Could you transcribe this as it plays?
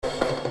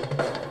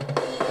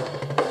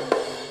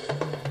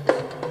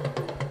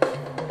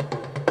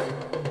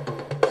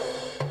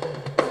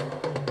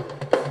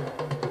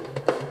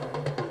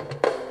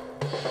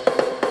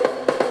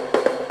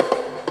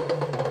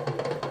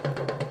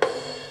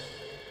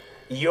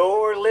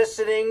You're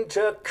listening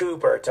to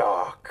Cooper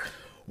Talk.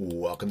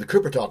 Welcome to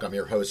Cooper Talk. I'm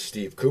your host,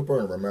 Steve Cooper,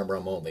 and remember,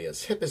 I'm only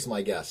as hip as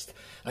my guest.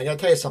 I got to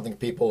tell you something,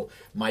 people.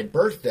 My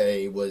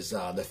birthday was the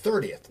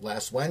 30th,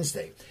 last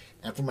Wednesday.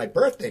 And for my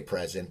birthday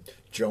present,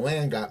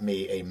 Joanne got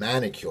me a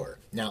manicure.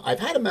 Now, I've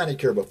had a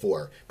manicure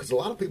before, because a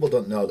lot of people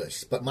don't know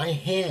this, but my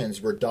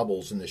hands were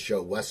doubles in the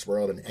show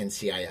Westworld and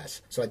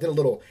NCIS. So I did a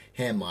little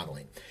hand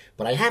modeling.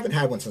 But I haven't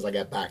had one since I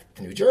got back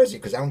to New Jersey,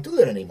 because I don't do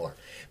that anymore.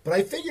 But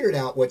I figured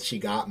out what she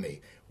got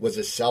me was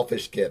a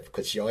selfish gift,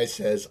 because she always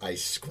says I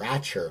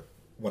scratch her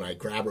when I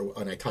grab her,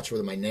 when I touch her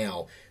with my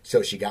nail,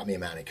 so she got me a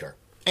manicure.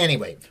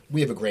 Anyway, we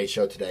have a great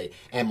show today,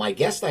 and my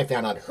guest, I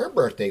found out her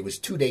birthday was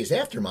 2 days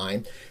after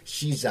mine.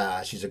 She's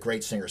a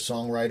great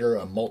singer-songwriter,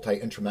 a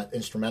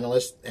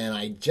multi-instrumentalist, and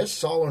I just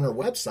saw on her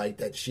website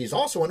that she's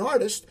also an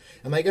artist,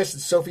 and my guest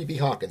is Sophie B.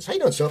 Hawkins. How you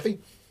doing, Sophie?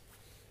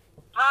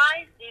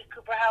 Hi, Steve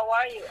Cooper. How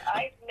are you?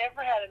 I've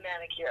never had a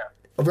manicure.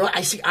 Well,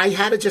 I see. I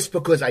had it just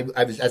because I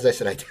was, as I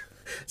said,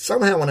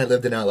 somehow when I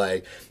lived in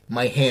L.A.,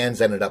 my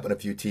hands ended up in a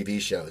few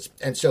TV shows,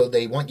 and so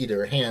they want you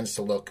their hands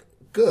to look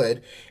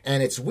good,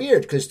 and it's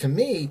weird because to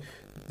me,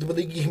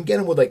 you can get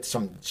them with like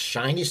some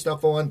shiny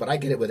stuff on, but I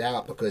get it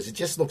without because it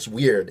just looks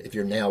weird if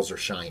your nails are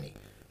shiny.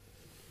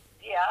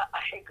 Yeah,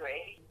 I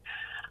agree.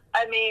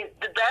 I mean,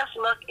 the best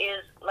look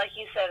is, like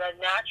you said, a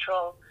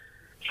natural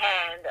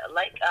hand,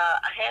 like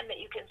a hand that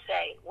you can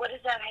say, what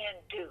does that hand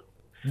do?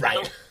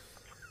 Right. So,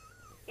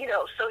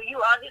 so you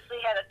obviously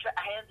had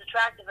hands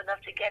attractive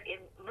enough to get in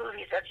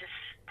movies. That's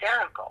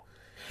hysterical.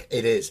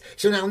 It is.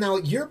 So now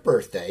your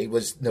birthday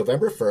was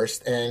November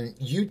 1st, and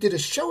you did a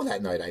show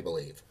that night, I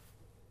believe.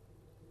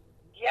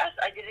 Yes,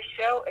 I did a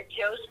show at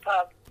Joe's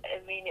Pub.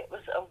 I mean, it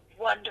was a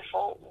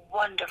wonderful,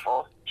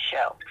 wonderful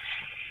show.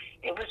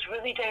 It was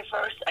really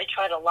diverse. I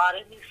tried a lot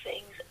of new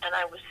things, and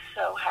I was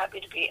so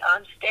happy to be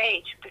on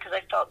stage because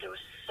I felt it was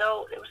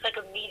like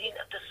a meeting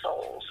of the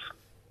souls.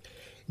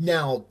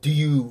 Now, do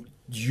you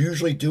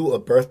usually do a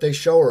birthday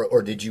show,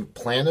 or did you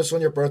plan this on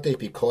your birthday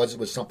because it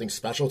was something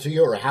special to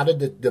you, or how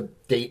did the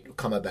date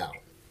come about?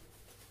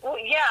 Well,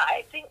 yeah,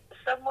 I think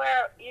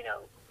somewhere,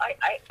 I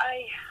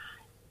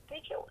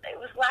think it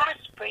was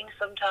last spring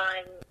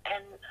sometime,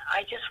 and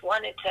I just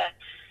wanted to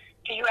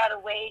figure out a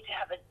way to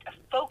have a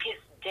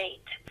focused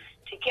date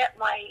to get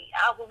my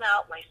album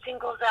out, my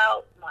singles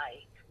out,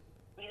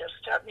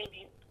 start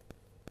maybe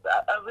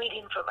a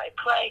reading for my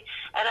play,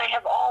 and I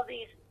have all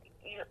these.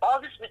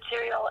 All this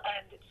material,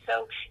 and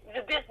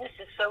the business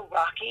is so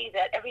rocky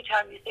that every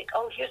time you think,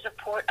 oh, here's a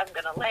port I'm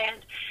going to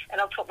land, and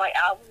I'll put my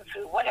album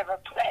through whatever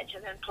pledge,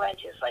 and then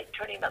pledge is like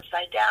turning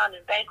upside down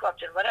and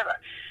bankrupt and whatever.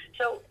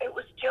 So it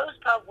was Joe's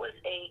Pub was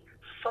a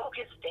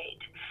focus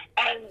date,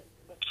 and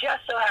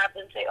just so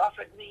happens they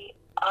offered me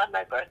on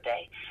my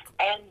birthday,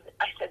 and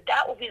I said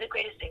that will be the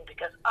greatest thing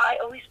because I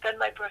always spend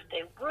my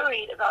birthday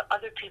worried about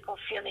other people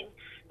feeling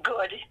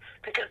good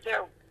because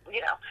they're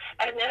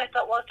and then I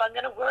thought, well, if I'm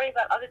going to worry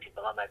about other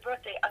people on my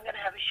birthday, I'm going to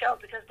have a show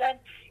because then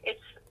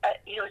it's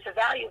a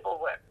valuable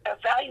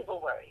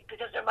worry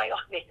because they're my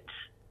audience.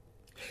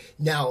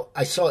 Now,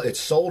 I saw it's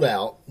sold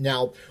out.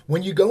 Now,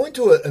 when you go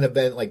into an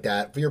event like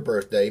that for your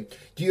birthday,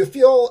 do you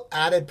feel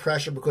added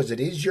pressure because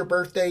it is your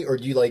birthday, or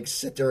do you like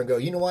sit there and go,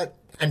 you know what?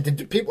 And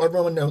did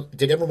everyone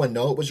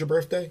know it was your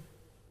birthday?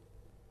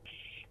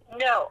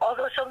 No,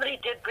 although somebody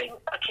did bring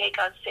a cake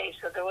on stage,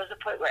 so there was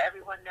a point where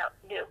everyone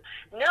knew.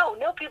 No,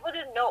 people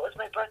didn't know it was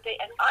my birthday,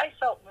 and I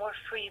felt more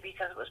free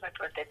because it was my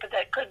birthday. But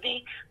that could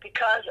be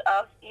because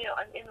of,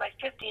 I'm in my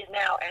 50s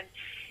now, and,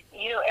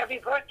 every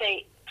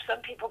birthday, some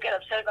people get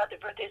upset about their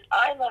birthdays.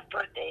 I love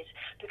birthdays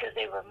because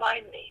they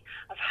remind me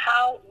of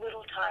how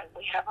little time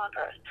we have on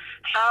Earth,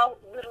 how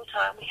little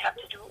time we have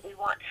to do what we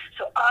want.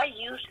 So I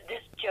used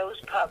this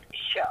Joe's Pub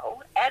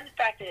show, and the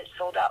fact that it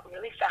sold out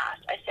really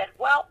fast. I said,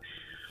 well,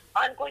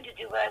 I'm going to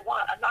do what I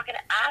want. I'm not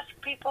going to ask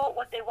people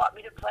what they want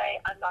me to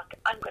play. I'm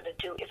going to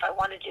do, if I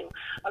want to do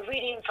a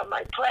reading from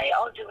my play,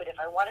 I'll do it. If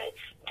I want to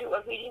do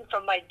a reading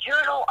from my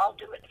journal, I'll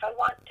do it. If I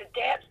want to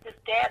dance this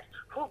dance,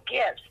 who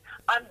gives?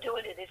 I'm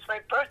doing it. It's my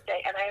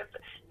birthday, and I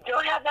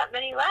don't have that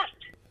many left.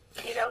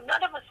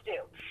 None of us do.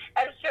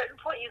 At a certain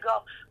point, you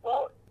go,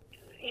 well,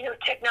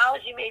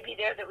 technology may be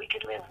there that we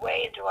could live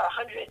way into our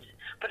hundreds,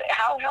 but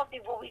how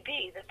healthy will we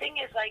be? The thing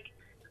is,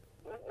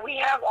 we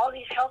have all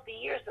these healthy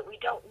years that we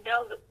don't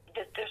know that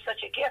there's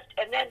such a gift.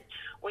 And then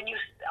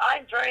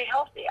I'm very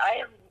healthy.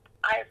 I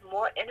have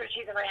more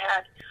energy than I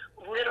had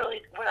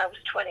literally when I was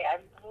 20.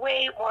 I'm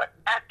way more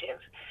active,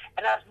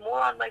 and I have more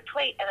on my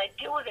plate, and I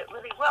deal with it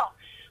really well.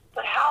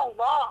 But how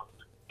long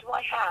do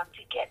I have to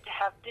get to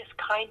have this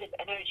kind of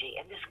energy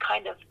and this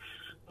kind of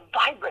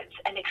vibrance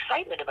and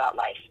excitement about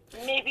life?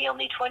 Maybe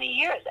only 20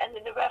 years, and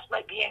then the rest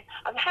might be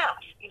half,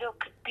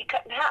 could be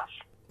cut in half.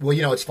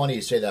 Well, it's funny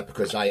you say that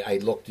because I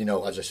looked,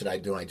 as I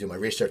said, when I do my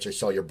research, I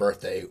saw your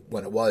birthday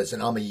when it was,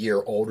 and I'm a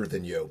year older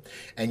than you.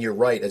 And you're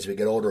right, as we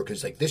get older,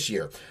 because like this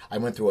year, I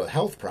went through a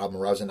health problem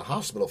where I was in the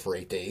hospital for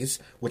 8 days,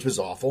 which was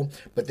awful.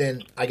 But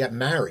then I got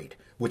married,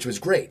 which was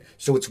great.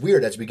 So it's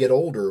weird, as we get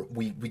older,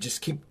 we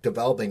just keep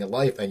developing a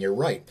life, and you're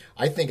right.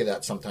 I think of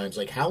that sometimes,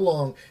 like, how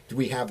long do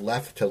we have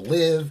left to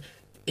live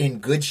in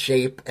good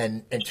shape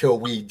and until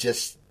we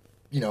just,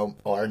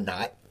 are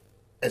not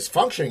as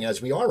functioning as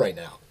we are right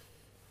now?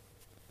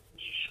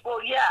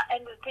 Well, yeah,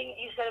 and the thing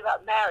you said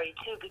about married,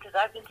 too, because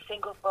I've been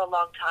single for a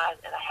long time,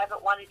 and I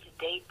haven't wanted to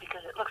date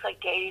because it looks like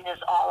dating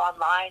is all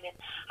online, and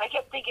I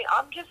kept thinking,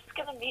 I'm just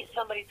going to meet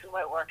somebody through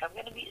my work. I'm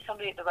going to meet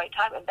somebody at the right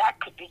time, and that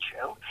could be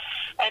true.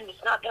 And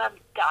it's not that I'm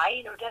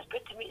dying or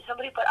desperate to meet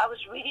somebody, but I was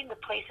reading The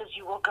Places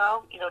You Will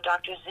Go,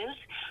 Dr. Seuss,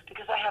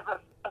 because I have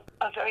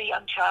a very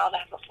young child. I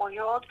have a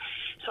 4-year-old.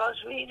 So I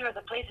was reading her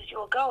The Places You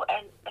Will Go,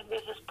 and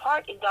there's this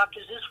part in Dr.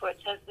 Seuss where it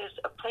says there's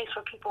a place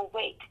where people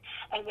wait,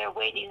 and they're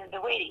waiting, and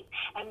they're waiting.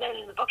 And then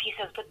in the book he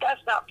says, but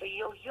that's not for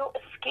you. You'll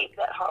escape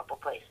that horrible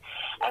place.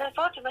 And I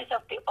thought to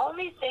myself, the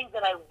only thing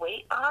that I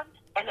wait on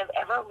and have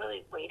ever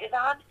really waited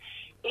on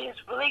is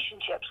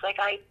relationships. Like,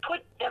 I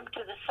put them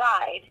to the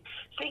side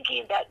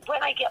thinking that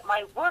when I get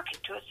my work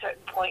to a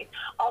certain point,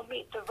 I'll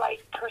meet the right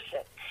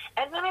person.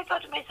 And then I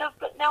thought to myself,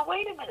 but now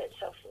wait a minute,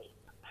 Sophie.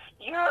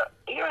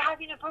 You're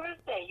having a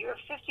birthday. You're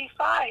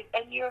 55,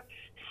 and you're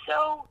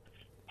so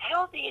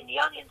healthy and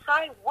young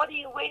inside. What are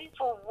you waiting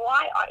for?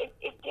 Why?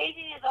 If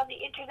dating is on the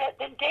internet,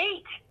 then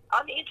date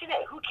on the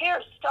internet. Who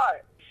cares?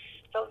 Start.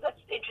 So that's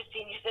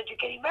interesting. You said you're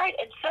getting married,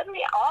 and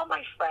suddenly all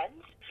my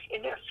friends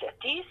in their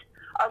 50s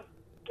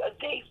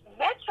they've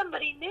met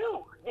somebody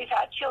new. They've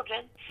had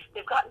children.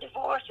 They've gotten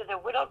divorced, or they're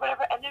widowed,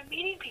 whatever, and they're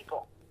meeting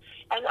people.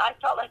 And I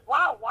felt like,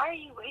 wow, why are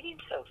you waiting,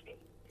 Sophie?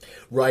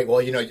 Right. Well,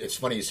 it's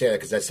funny you say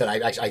that, because I said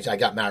I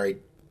got married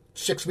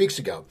 6 weeks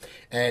ago,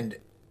 and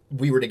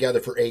we were together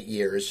for 8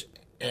 years.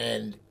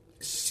 And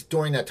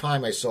during that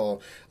time, I saw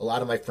a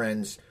lot of my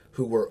friends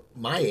who were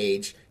my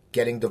age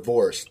getting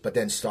divorced, but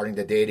then starting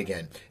to date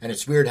again. And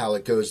it's weird how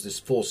it goes this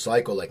full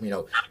cycle. Like,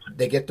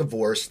 they get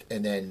divorced,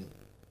 and then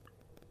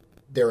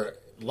they're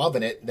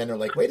loving it. And then they're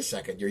like, wait a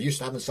second, you're used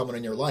to having someone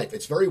in your life.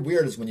 It's very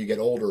weird as when you get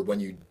older, when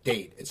you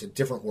date. It's a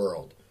different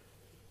world.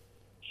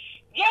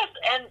 Yes,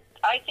 and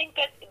I think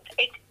that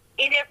it's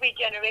in every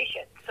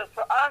generation. So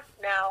for us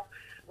now,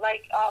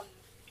 like,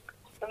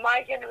 for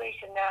my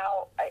generation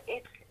now,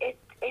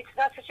 it's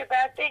not such a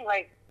bad thing,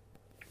 like,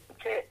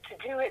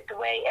 to do it the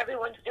way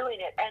everyone's doing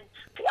it. And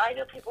I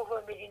know people who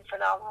are meeting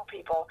phenomenal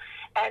people,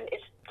 and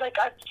it's like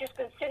I've just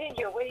been sitting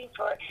here waiting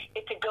for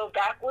it to go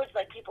backwards,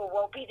 like people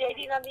won't be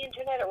dating on the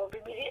internet or won't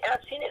be meeting, and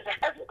I've seen it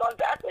hasn't gone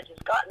backwards,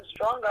 it's gotten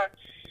stronger,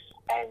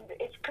 and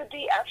it could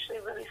be actually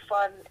really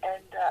fun,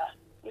 and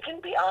you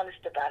can be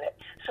honest about it.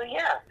 So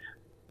yeah,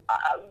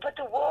 but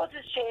the world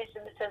has changed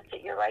in the sense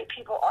that you're right,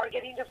 people are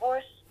getting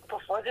divorced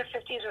before their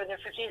 50s or in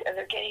their 50s, and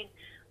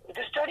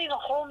they're starting a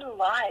whole new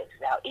lives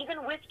now,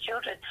 even with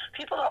children.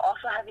 People are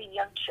also having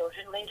young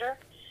children later.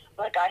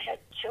 Like, I had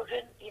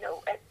children,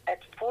 at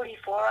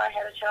 44 I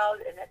had a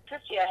child, and at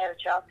 50 I had a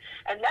child,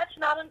 and that's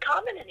not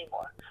uncommon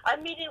anymore.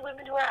 I'm meeting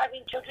women who are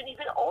having children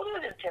even older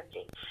than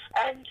 50,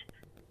 and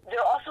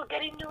they're also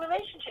getting new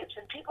relationships,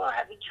 and people are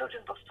having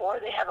children before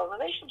they have a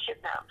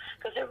relationship now,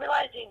 because they're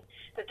realizing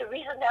that the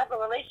reason to have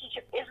a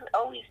relationship isn't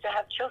always to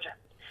have children.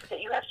 That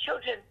you have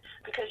children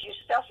because you're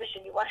selfish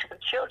and you want to have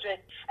children,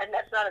 and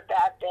that's not a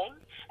bad thing.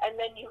 And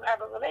then you have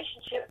a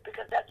relationship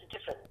because that's a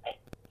different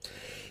thing.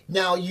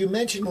 Now, you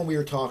mentioned when we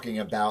were talking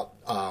about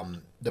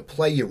the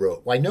play you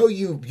wrote. Well, I know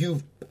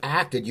you've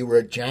acted. You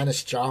were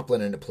Janis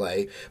Joplin in a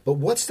play, but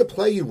what's the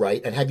play you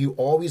write? And have you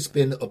always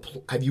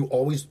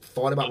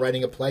thought about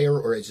writing a play,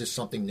 or is this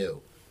something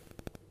new?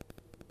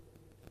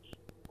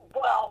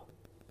 Well,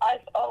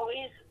 I've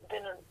always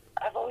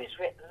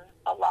written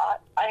a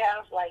lot. I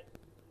have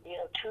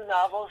 2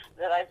 novels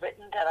that I've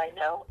written that I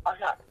know are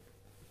not,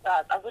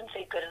 I wouldn't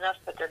say good enough,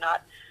 but they're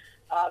not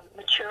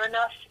mature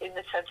enough in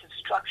the sense of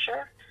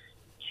structure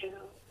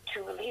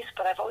to release.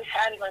 But I've always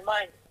had in my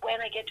mind, when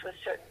I get to a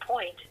certain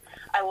point,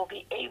 I will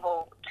be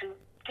able to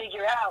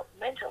figure out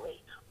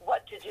mentally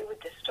what to do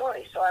with this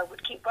story. So I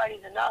would keep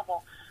writing the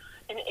novel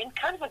in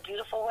kind of a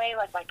beautiful way,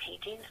 like my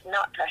paintings,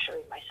 not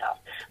pressuring myself.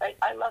 Like,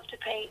 I love to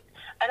paint,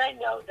 and I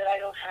know that I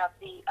don't have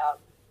the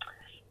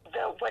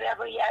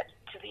whatever yet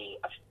to be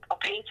a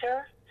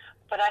painter,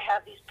 but I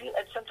have these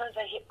and sometimes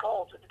I hit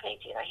gold with the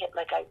painting. I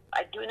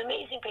do an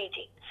amazing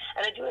painting,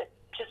 and I do it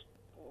just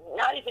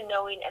not even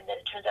knowing, and then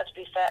it turns out to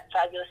be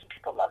fabulous, and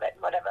people love it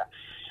and whatever.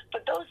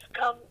 But those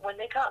come when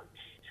they come.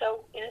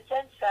 So in a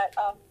sense that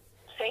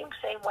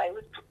same way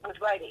with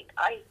writing,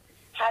 I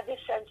had this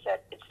sense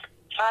that it's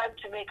time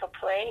to make a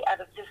play out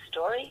of this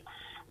story,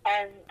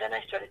 and then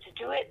I started to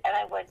do it, and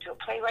I went to a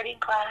playwriting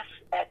class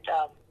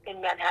in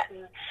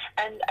Manhattan,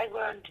 and I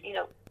learned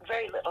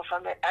very little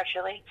from it,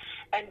 actually,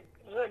 and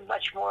learned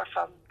much more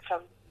from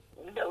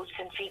notes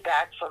and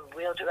feedback from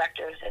real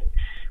directors and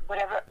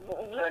whatever.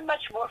 Learned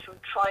much more from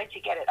trying to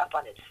get it up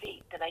on its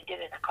feet than I did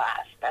in a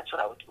class. That's what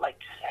I would like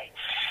to say.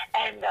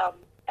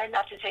 And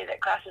not to say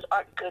that classes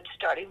aren't good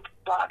starting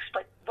blocks,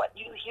 but what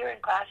you hear in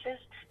classes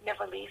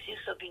never leaves you,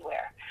 so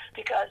beware.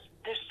 Because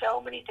there's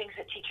so many things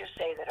that teachers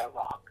say that are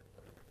wrong.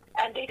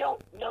 And they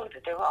don't know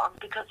that they're wrong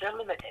because they're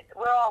limited.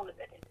 We're all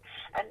limited.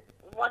 And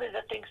one of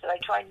the things that I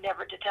try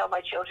never to tell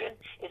my children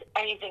is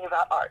anything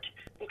about art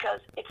because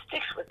it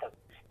sticks with them.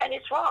 And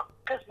it's wrong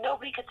because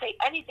nobody can say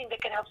anything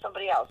that can help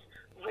somebody else,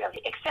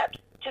 really, except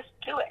just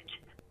do it.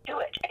 Do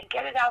it and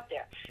get it out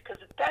there because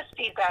the best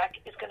feedback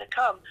is going to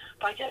come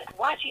by just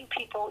watching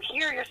people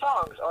hear your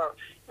songs or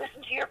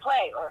listen to your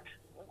play or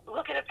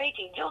look at a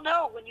painting. You'll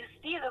know when you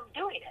see them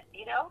doing it,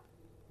 you know?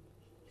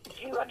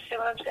 Do you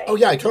understand what I'm saying? Oh,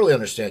 yeah, I totally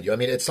understand you. I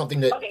mean, it's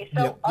something that... Okay,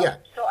 so, yeah.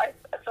 So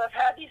I've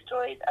had these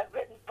stories, I've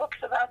written books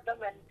about them,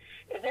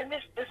 and then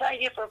this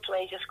idea for a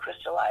play just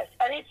crystallized.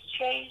 And it's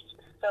changed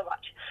so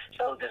much.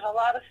 So there's a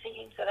lot of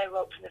scenes that I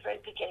wrote from the very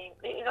beginning.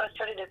 You know, I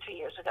started it 3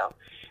 years ago.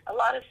 A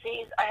lot of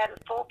scenes. I had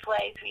a full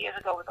play 3 years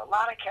ago with a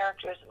lot of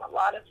characters and a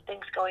lot of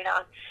things going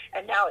on.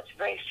 And now it's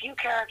very few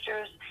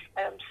characters,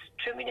 and I'm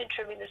trimming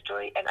the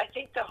story. And I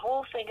think the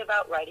whole thing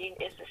about writing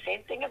is the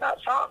same thing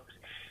about songs.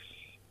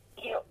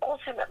 You know,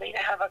 ultimately, to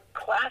have a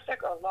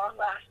classic or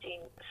long-lasting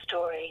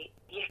story,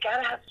 you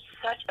got to have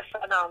such a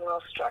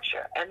phenomenal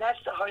structure. And that's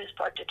the hardest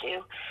part to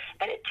do.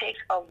 And it takes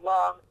a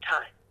long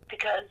time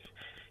because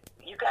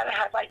you got to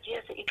have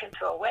ideas that you can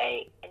throw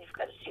away, and you've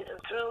got to see them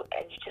through,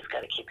 and you just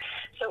got to keep.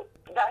 So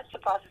that's the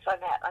process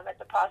I'm at. I'm at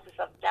the process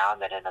of now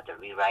I'm at another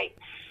rewrite,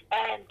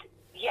 and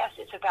yes,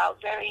 it's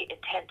about very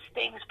intense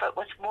things, but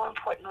what's more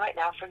important right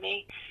now for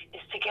me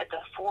is to get the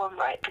form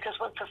right, because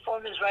once the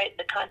form is right,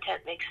 the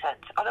content makes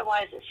sense.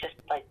 Otherwise, it's just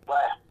like blah.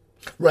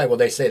 Right. Well,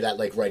 they say that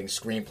like writing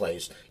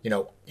screenplays, you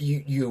know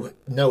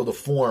know the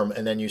form,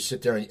 and then you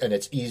sit there and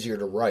it's easier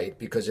to write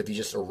because if you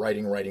just are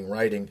writing,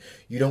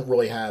 you don't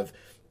really have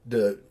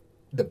the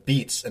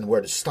beats and where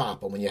to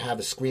stop. And when you have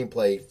a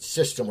screenplay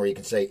system where you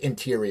can say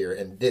interior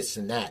and this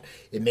and that,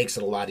 it makes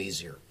it a lot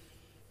easier.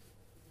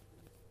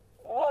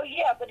 Well,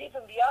 yeah, but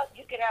even beyond,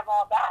 you can have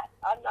all that.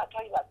 I'm not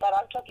talking about that.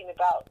 I'm talking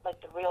about like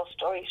the real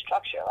story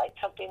structure, like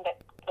something that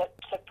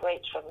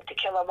separates from To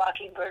Kill a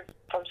Mockingbird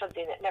from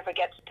something that never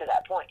gets to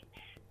that point.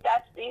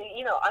 That's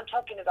I'm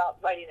talking about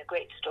writing a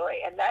great story,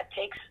 and that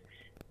takes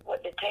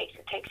what it takes.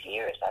 It takes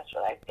years. That's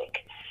what I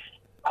think.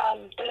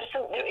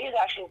 There is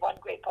actually one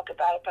great book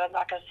about it, but I'm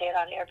not going to say it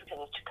on air because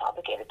it's too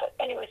complicated. But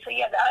anyway, so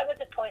yeah, I'm at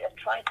the point of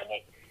trying to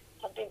make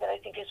something that I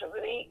think is a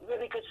really,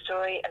 really good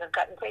story, and I've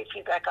gotten great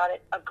feedback on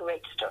it, a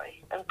great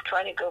story. I'm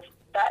trying to go,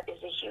 that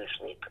is a huge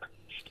leap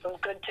from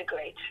good to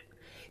great.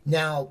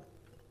 Now,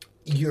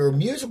 your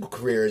musical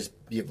career is,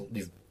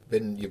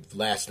 you've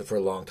lasted for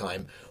a long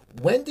time.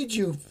 When did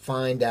you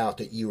find out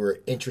that you were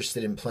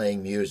interested in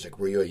playing music?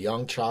 Were you a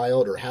young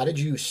child, or how did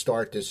you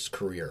start this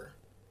career?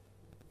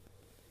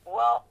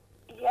 Well,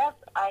 yes,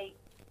 I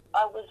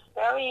was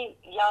very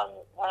young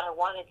when I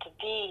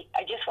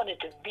just wanted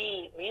to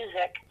be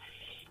music,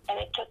 and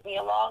it took me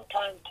a long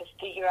time to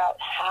figure out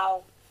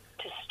how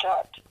to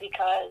start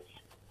because,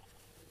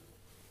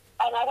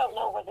 and I don't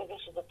know whether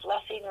this is a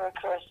blessing or a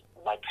curse,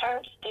 my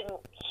parents didn't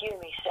hear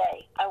me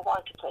say, I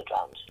want to play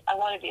drums, I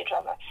want to be a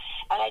drummer,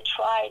 and I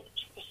tried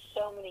for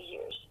so many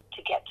years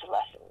to get to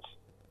lessons,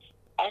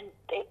 and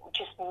it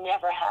just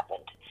never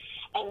happened.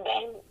 And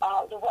then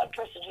the one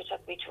person who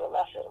took me to a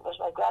lesson was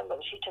my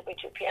grandmother. She took me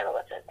to a piano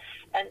lesson,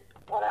 and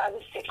when I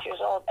was 6 years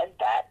old, and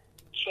that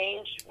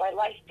changed my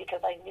life because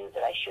I knew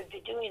that I should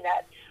be doing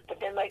that. But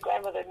then my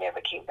grandmother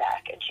never came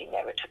back, and she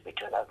never took me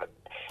to another.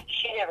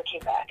 She never came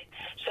back.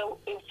 So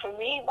for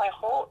me, my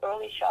whole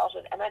early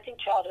childhood, and I think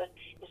childhood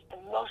is the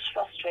most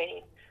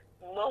frustrating,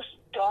 most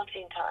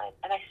daunting time,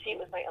 and I see it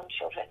with my own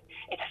children.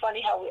 It's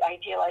funny how we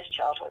idealize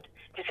childhood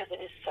because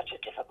it is such a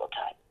difficult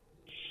time.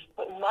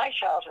 But in my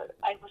childhood,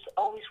 I was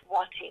always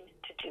wanting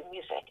to do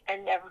music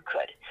and never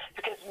could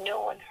because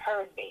no one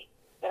heard me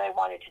that I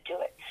wanted to do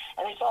it.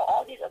 And I saw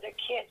all these other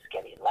kids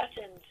getting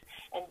lessons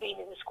and being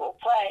in the school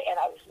play, and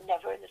I was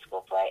never in the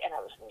school play, and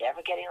I was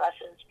never getting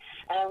lessons.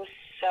 And I was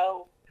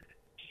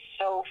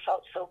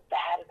felt so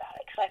bad about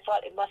it because I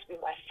thought it must be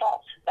my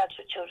fault. That's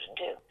what children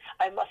do.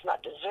 I must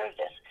not deserve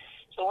this.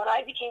 So when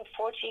I became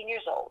 14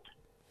 years old,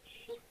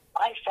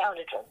 I found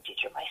a drum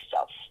teacher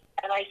myself,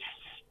 and I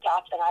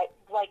stopped, and I,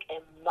 like a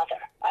mother,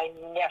 I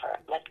never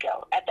let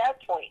go. At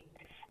that point,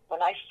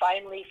 when I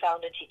finally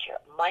found a teacher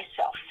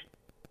myself,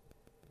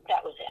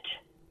 that was it.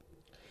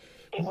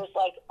 It was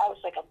like, I was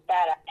like a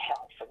bat out of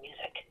hell for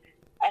music,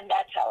 and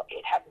that's how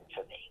it happened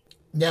for me.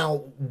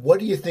 Now, what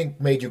do you think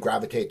made you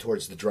gravitate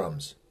towards the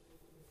drums?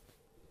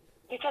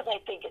 Because I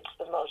think it's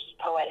the most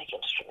poetic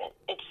instrument.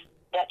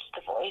 That's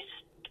the voice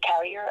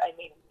carrier. I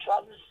mean,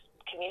 drums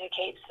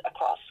communicates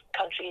across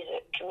countries.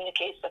 It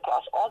communicates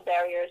across all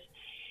barriers.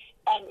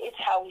 And it's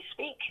how we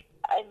speak.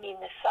 I mean,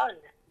 the sun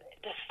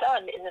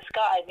in the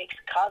sky makes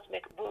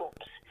cosmic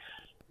booms.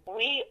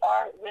 We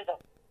are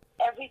rhythm.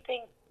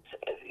 Everything,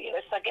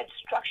 it's like its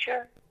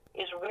structure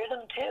is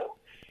rhythm too.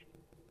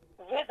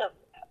 Rhythm,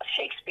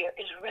 Shakespeare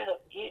is rhythm.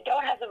 You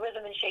don't have the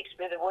rhythm in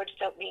Shakespeare, the words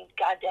don't mean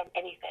goddamn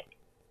anything.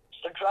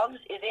 So drums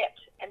is it.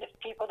 And if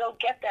people don't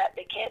get that,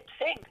 they can't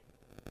sing.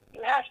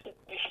 You have to,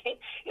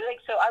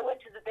 so I went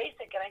to the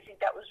basic, and I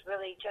think that was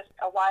really just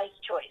a wise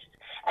choice.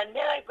 And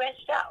then I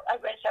branched out. I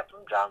branched out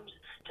from drums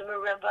to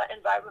marimba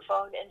and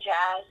vibraphone and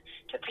jazz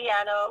to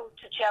piano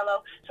to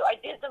cello. So I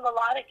did the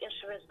melodic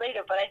instruments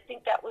later, but I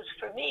think that was,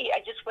 for me, I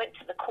just went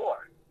to the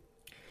core.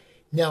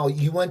 Now,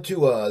 you went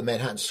to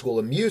Manhattan School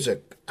of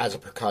Music as a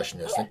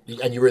percussionist,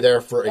 and you were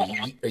there for a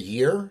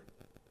year?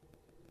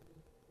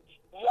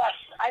 Yes.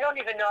 I don't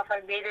even know if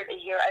I made it a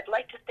year. I'd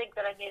like to think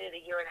that I made it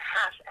a year and a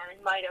half, and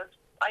I might have.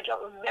 I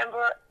don't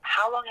remember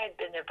how long I'd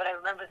been there, but I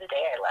remember the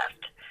day I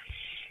left.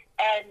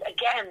 And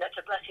again, that's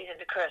a blessing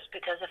and a curse,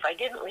 because if I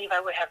didn't leave, I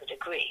would have a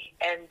degree,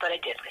 but I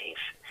did leave.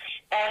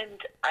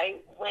 And I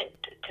went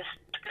to,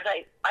 because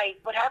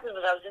what happened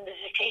was I was in the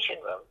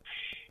dictation room,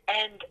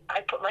 and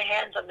I put my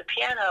hands on the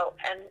piano,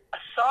 and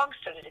a song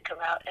started to come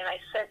out, and I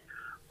said,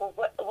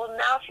 well,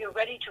 now if you're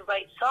ready to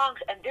write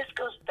songs, and this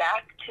goes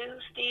back to,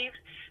 Steve,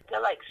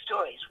 they're like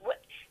stories.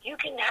 You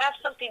can have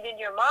something in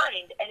your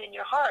mind and in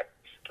your heart,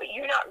 but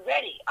you're not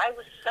ready. I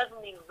was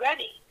suddenly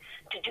ready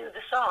to do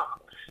the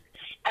songs,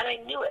 and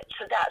I knew it.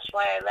 So that's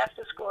why I left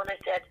the school, and I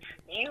said,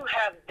 you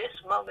have this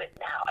moment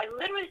now. I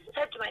literally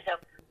said to myself,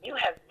 you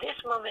have this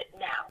moment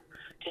now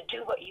to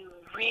do what you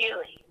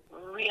really,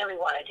 really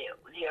want to do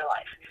with your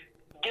life.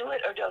 Do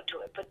it or don't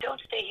do it, but don't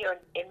stay here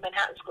in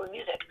Manhattan School of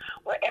Music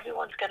where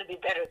everyone's going to be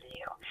better than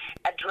you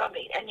at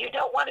drumming. And you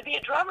don't want to be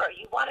a drummer.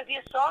 You want to be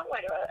a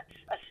songwriter.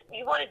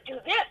 You want to do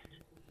this.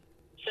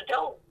 So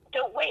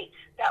don't wait.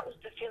 That was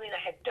the feeling I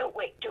had. Don't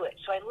wait. Do it.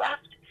 So I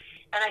left,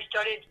 and I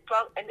started,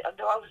 and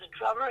though I was a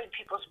drummer in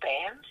people's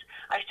bands,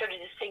 I started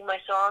to sing my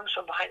songs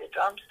from behind the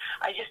drums.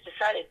 I just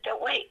decided,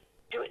 don't wait.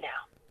 Do it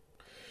now.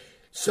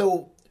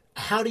 So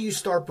how do you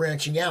start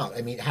branching out?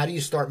 I mean, how do you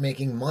start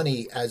making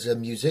money as a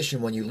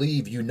musician when you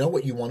leave? You know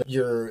what you want.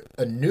 You're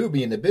a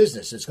newbie in the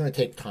business. It's going to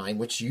take time,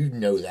 which you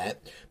know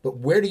that. But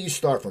where do you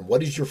start from?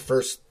 What is your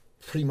first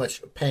pretty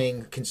much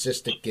paying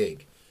consistent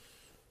gig?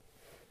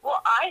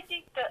 Well, I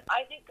think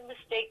the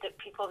mistake that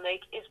people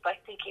make is by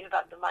thinking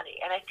about the money.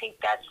 And I think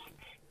that's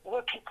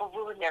where people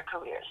ruin their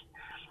careers.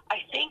 I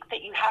think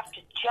that you have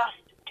to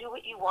just do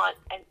what you want.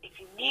 And if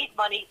you need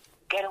money,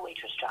 get a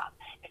waitress job.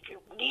 If you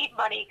need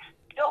money,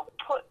 don't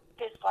put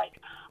this like,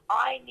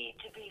 I need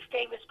to be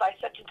famous by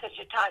such and such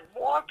a time.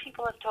 More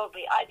people have told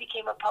me I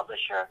became a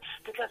publisher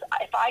because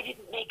if I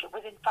didn't make it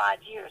within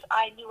 5 years,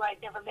 I knew I'd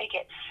never make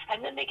it.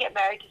 And then they get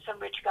married to some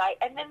rich guy,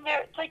 and then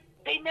it's like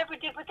they never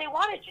did what they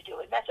wanted to do.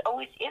 And that's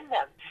always in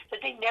them,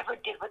 that they never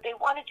did what they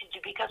wanted to do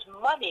because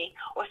money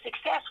or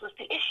success was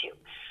the issue.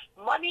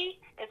 Money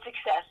and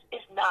success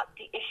is not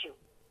the issue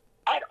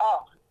at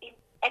all in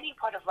any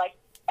part of life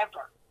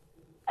ever.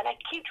 And I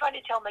keep trying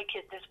to tell my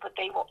kids this, but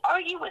they will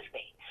argue with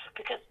me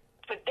because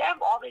for them,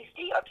 all they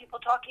see are people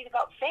talking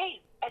about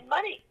fame and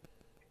money.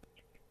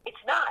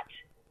 It's not.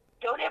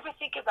 Don't ever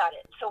think about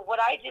it. So what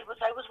I did was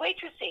I was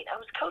waitressing. I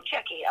was coat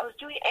checking. I was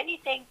doing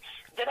anything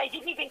that I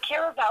didn't even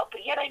care about,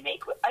 but yet I met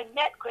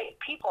great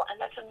people. And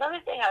that's another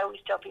thing I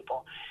always tell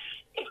people.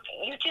 If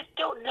you just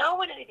don't know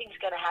when anything's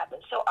going to happen.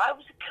 So I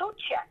was a coat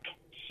check.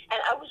 And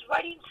I was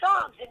writing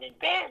songs and in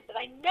bands, and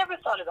I never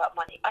thought about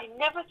money. I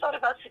never thought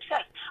about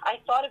success. I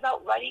thought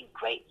about writing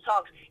great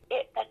songs.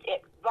 That's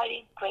it,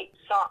 writing great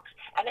songs.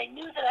 And I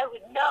knew that I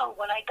would know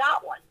when I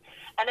got one.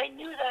 And I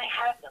knew that I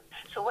had them.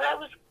 So when I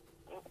was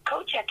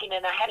co-checking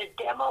and I had a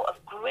demo of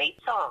great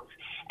songs,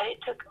 and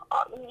it took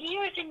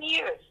years and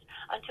years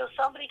until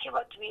somebody came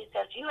up to me and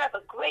says, you have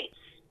a great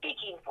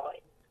speaking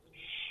voice.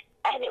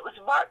 And it was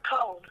Mark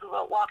Cohn who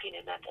wrote Walking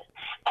in Memphis.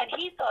 And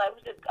he thought I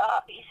was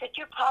he said,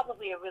 you're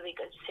probably a really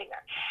good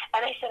singer.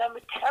 And I said, I'm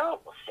a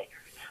terrible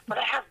singer, but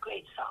I have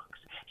great songs.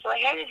 So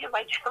I handed him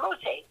my demo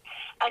tape.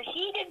 And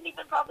he didn't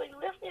even probably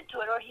listen to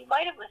it, or he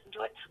might have listened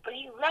to it, but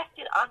he left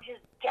it on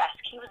his desk.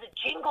 He was a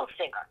jingle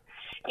singer.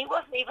 He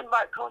wasn't even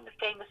Mark Cohn, the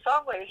famous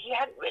songwriter. He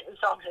hadn't written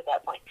songs at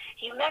that point.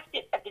 He left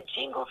it at the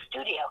jingle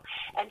studio.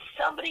 And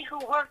somebody who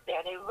worked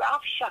there, named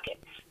Ralph Shuckett,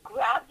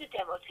 grabbed the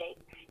demo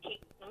tape. He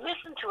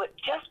listened to it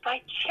just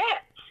by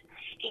chance.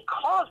 He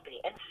called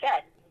me and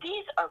said,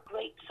 these are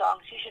great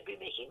songs. You should be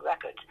making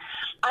records.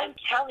 I'm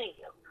telling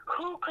you,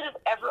 who could have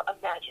ever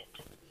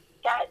imagined?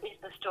 That is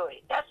the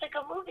story. That's like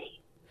a movie.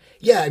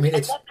 Yeah, I mean,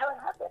 that's how it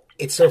happened.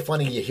 It's so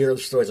funny. You hear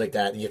stories like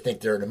that and you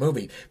think they're in a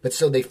movie. But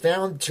so they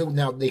find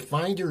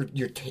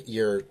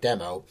your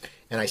demo,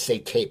 and I say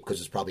tape because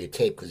it's probably a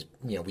tape because,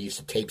 we used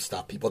to tape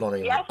stuff. People don't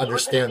even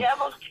understand. Yes,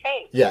 demo's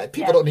tape. Yeah,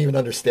 people don't even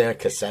understand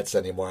cassettes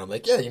anymore. I'm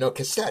like,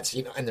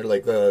 cassettes, and they're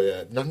like,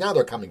 now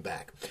they're coming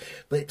back.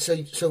 But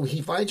so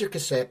he finds your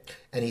cassette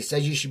and he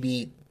says you should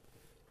be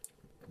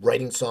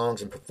writing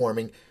songs and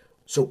performing.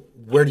 So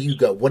where do you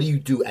go? What do you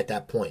do at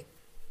that point?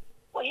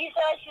 Well, he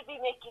said I should be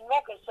making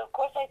records. So, of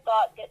course, I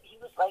thought that he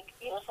was like,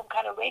 some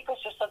kind of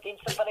rapist or something.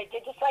 So, but I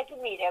did decide to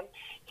meet him.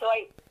 So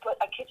I put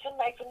a kitchen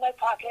knife in my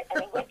pocket,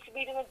 and I went to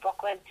meet him in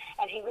Brooklyn,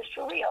 and he was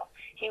for real.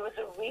 He was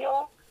a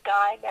real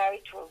guy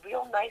married to a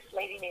real nice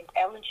lady named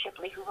Ellen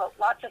Shipley who wrote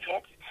lots of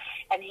hits.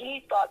 And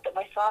he thought that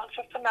my songs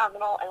were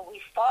phenomenal, and we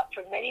fought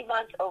for many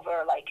months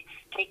over, like,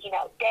 taking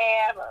out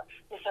Damn or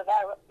this or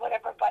that or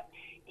whatever. But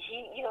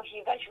he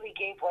eventually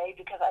gave way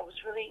because I was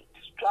really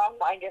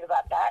strong-minded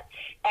about that.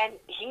 And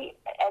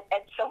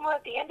at somewhere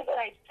at the end of it,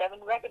 I had 7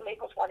 record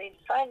labels wanting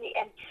to sign me.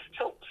 And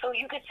so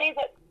you could say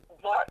that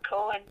Mark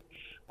Cohen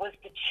was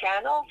the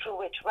channel through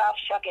which Ralph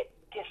Shuckett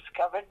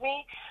discovered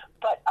me.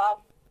 But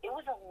it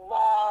was a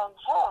long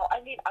haul.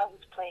 I mean, I was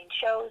playing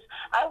shows.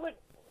 I would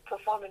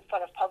perform in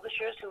front of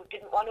publishers who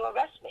didn't want to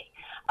arrest me.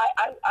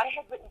 I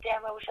had written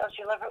Damn I Wish I Was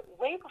Your Lover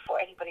way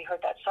before anybody heard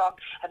that song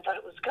and thought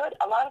it was good.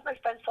 A lot of my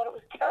friends thought it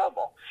was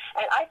terrible.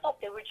 And I thought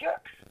they were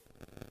jerks.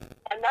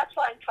 And that's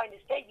why I'm trying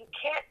to say you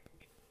can't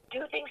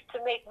do things to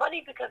make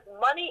money, because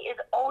money is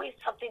always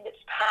something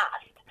that's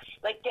past.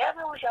 Like Damn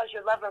I Wish I Was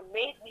Your Lover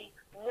made me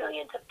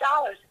millions of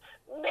dollars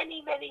many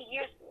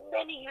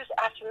years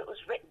after it was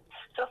written.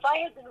 So if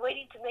I had been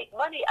waiting to make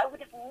money, I would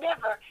have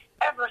never,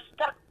 ever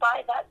stuck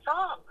by that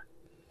song.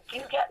 Do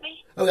you get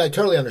me? Okay, I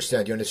totally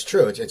understand you, and it's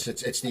true.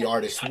 It's the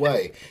artist's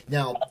way.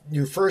 Now,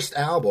 your first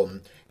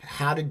album,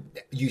 how did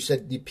you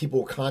said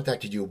people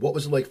contacted you? What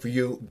was it like for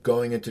you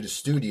going into the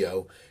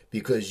studio,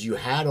 because you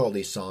had all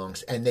these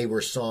songs and they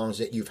were songs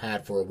that you've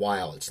had for a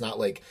while? It's not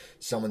like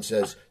someone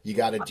says you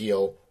got a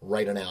deal,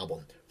 write an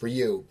album. For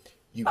you,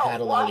 you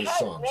had a lot of these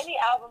songs. I had many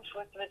albums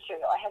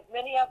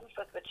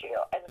with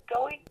material. And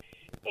going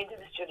into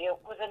the studio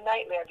was a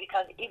nightmare,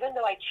 because even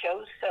though I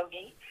chose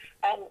Sony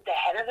and the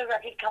head of the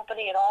record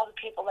company and all the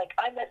people, like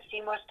I met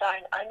Seymour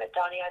Stein, I met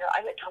Donny Ienner,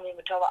 I met Tommy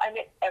Mottola, I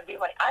met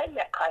everybody. I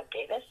met Clive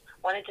Davis,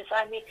 wanted to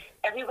sign me.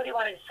 Everybody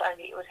wanted to sign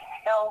me. It was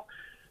hell.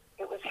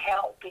 It was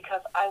hell,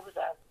 because I was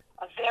a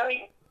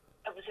very,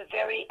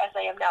 as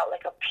I am now,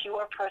 like a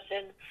pure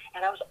person,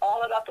 and I was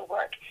all about the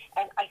work.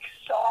 And I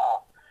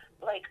saw,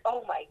 like,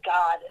 oh my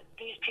God,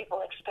 these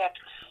people expect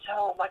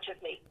so much of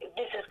me.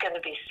 This is going to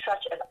be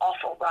such an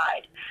awful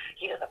ride.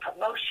 You know, the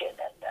promotion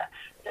and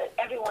the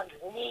everyone's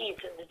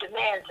needs and the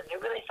demands, and I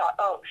really thought,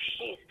 oh,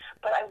 jeez.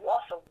 But I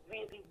also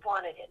really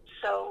wanted it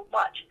so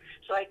much.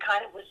 So I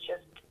kind of was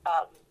just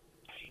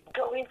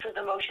going through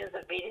the motions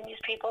of meeting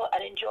these people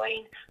and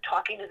enjoying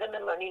talking to them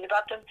and learning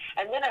about them.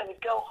 And then I would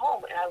go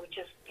home and I would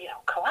just,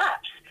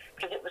 collapse,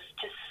 because it was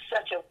just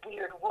such a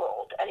weird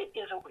world, and it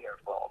is a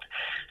weird world.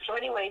 So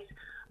anyways,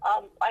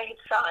 I had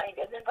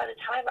signed, and then by the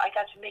time I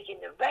got to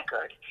making the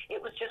record, it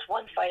was just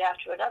one fight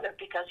after another,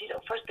 because,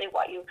 first they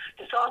want you,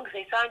 the songs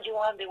they signed you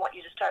on, they want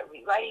you to start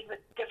rewriting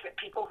with different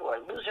people who are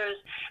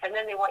losers, and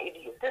then they want you to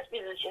use this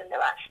musician.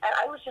 And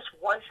I was just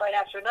one fight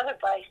after another,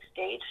 but I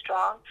stayed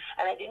strong,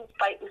 and I didn't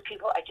fight with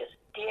people. I just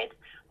did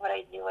what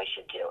I knew I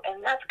should do, and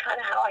that's kind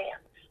of how I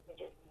am. I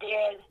just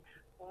did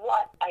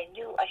what I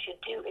knew I should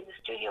do in the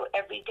studio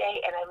every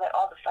day, and I let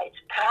all the fights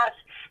pass,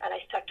 and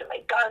I stuck to my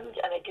guns,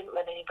 and I didn't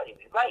let anybody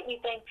rewrite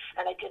anything,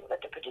 and I didn't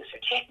let the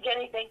producer change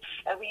anything,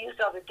 and we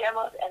used all the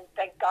demos, and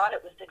thank God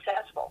it was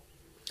successful.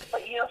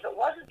 But if it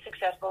wasn't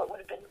successful, it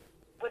would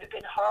have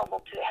been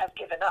horrible to have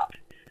given up,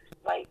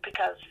 like,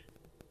 because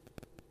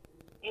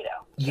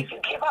if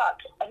you give up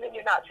and then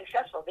you're not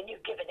successful, then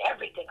you've given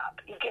everything up.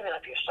 You've given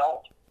up your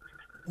soul.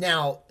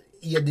 Now,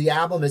 the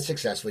album is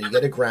successful. You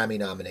get a Grammy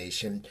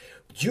nomination.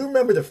 Do you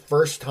remember the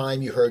first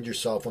time you heard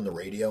yourself on the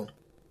radio?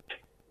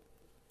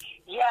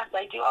 Yes,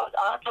 I do. I was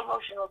on a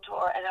promotional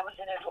tour, and I was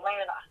in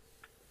Atlanta.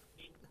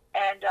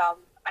 And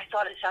I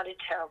thought it sounded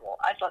terrible.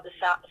 I thought the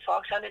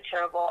song sounded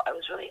terrible. I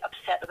was really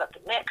upset about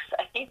the mix.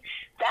 I think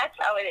that's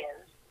how it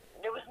is.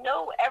 There's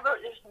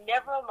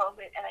never a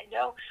moment, and I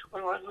know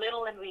when we're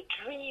little and we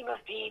dream of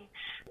being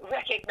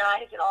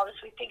recognized and all this,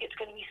 we think it's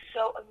going to be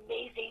so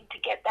amazing to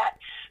get that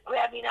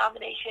Grammy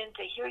nomination,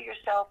 to hear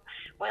yourself.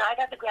 When I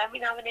got the Grammy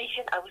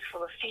nomination, I was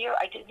full of fear.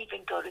 I didn't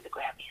even go to the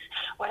Grammys.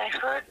 When I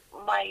heard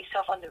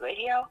myself on the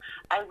radio,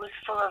 I was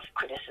full of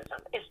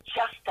criticism. It's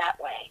just that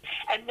way.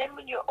 And then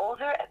when you're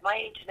older, at my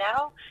age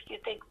now, you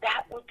think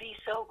that would be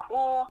so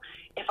cool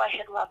if I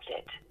had loved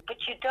it. But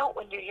you don't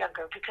when you're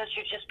younger, because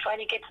you're just trying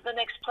to get to the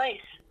next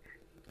place.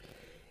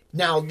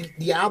 Now,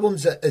 the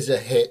album's is a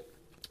hit,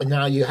 and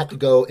now you have to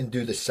go and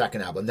do the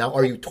second album. Now,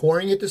 are you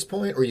touring at this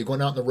point, or are you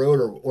going out on the road,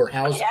 or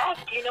how's... Yes,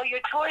 you're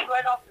touring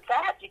right off the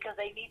bat, because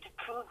they need to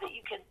prove that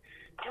you can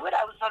do it.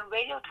 I was on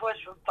radio tours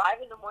from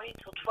 5 in the morning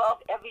till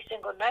 12 every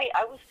single night.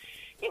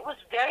 It was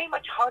very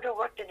much harder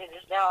work than it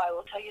is now, I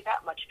will tell you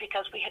that much,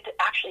 because we had to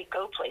actually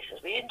go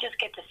places. We didn't just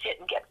get to sit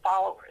and get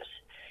followers.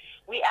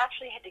 We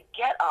actually had to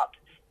get up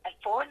at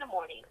 4 in the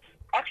morning,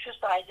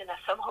 exercise in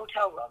some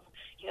hotel room,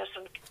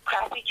 some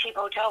crappy, cheap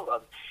hotel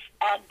room.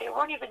 And there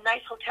weren't even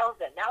nice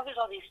hotels then. Now there's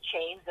all these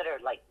chains that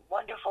are, like,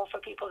 wonderful for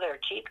people that are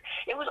cheap.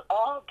 It was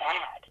all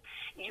bad.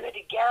 You had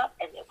to get up,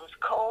 and it was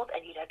cold,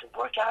 and you'd have to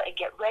work out and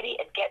get ready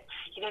and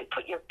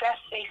put your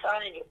best face on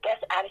and your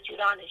best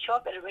attitude on and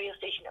show up at a radio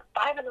station at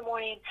 5 in the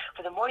morning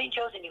for the morning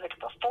shows, and you had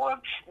to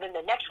perform, and then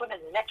the next one and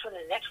the next one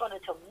and the next one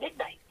until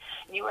midnight.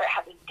 And you were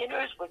having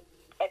dinners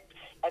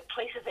at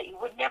places that you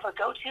would never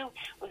go to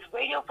with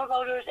radio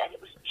promoters, and it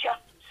was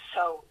just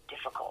so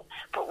difficult.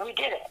 But we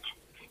did it,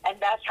 and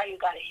that's how you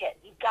got a hit.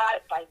 You got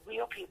it by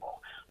real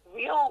people,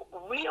 real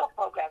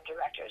program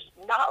directors,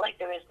 not like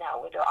there is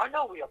now, where there are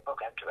no real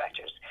program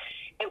directors.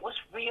 It was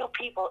real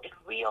people in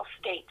real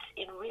states,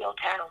 in real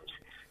towns,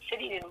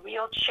 sitting in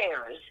real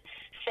chairs,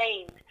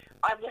 saying,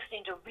 I'm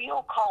listening to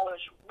real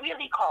callers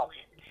really call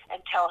in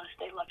and tell us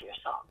they love your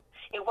song.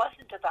 It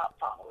wasn't about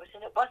followers,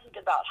 and it wasn't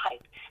about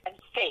hype and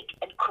fake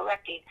and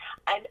correcting.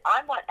 And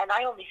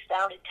I only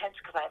sound intense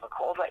because I have a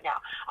cold right now.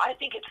 I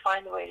think it's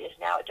fine the way it is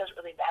now. It doesn't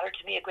really matter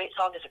to me. A great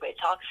song is a great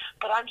song.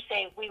 But I'm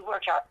saying we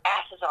worked our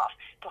asses off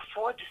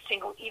before the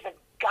single even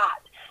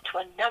got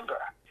to a number.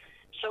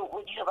 So,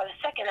 by the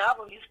second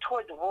album, you've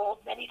toured the world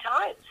many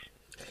times.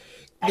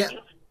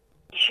 And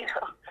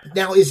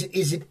now,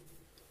 is it?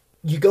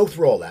 You go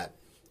through all that.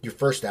 Your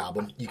first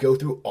album, you go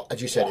through,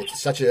 as you said,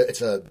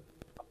 it's a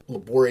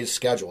laborious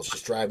schedule. It's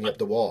just driving up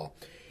the wall.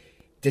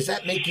 Does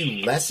that make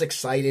you less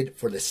excited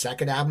for the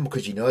second album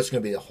because you know it's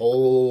going to be the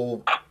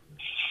whole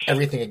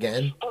everything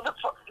again? Well,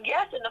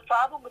 yes, and the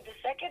problem with the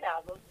second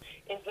album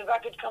is the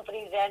record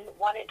company then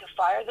wanted to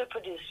fire the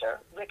producer,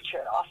 Rick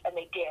Chernoff, and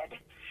they did.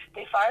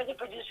 They fired the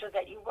producer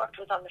that you worked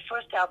with on the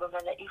first album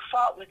and that you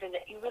fought with and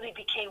that you really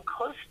became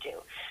close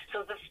to.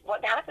 So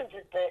what happens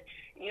is that,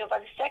 by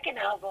the second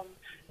album,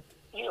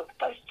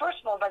 first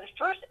of all, by the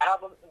first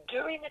album,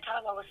 during the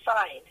time I was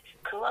signed,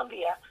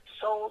 Columbia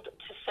sold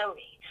to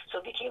Sony. So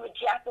it became a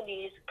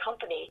Japanese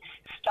company.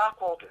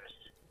 Stockholders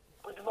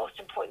was the most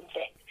important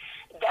thing.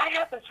 That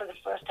happened for the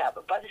first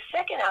album. By the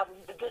second album,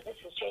 the business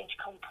has changed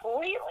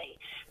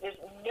completely.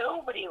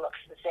 Nobody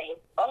looks the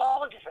same,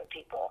 all different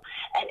people,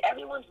 and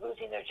everyone's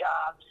losing their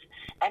jobs.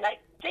 And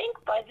I think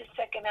by the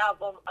second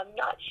album, I'm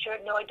not sure.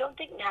 No, I don't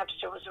think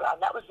Napster was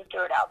around. That was the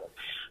third album.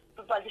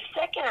 But by the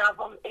second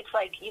album, it's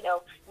like,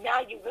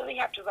 now you really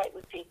have to write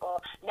with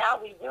people.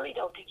 Now we really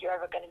don't think you're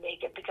ever going to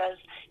make it because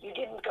you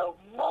didn't go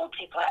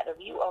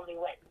multi-platinum. You only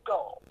went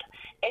gold.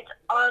 It's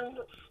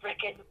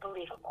unfrickin'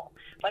 believable.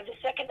 By the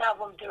second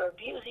album, they're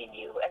abusing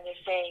you and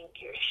they're saying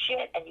you're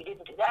shit and you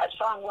didn't do that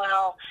song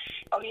well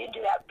or you didn't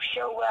do that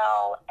show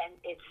well, and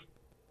it's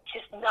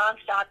just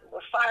nonstop.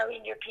 We're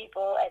firing your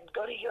people and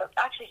go to Europe.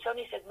 Actually,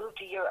 Sony said move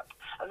to Europe.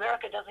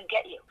 America doesn't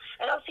get you.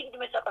 And I was thinking to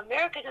myself,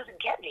 America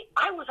doesn't get me.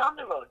 I was on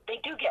the road. They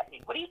do get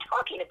me. What are you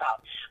talking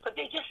about? But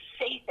they just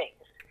say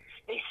things.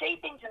 They say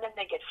things and then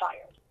they get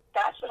fired.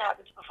 That's what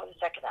happens before the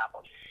second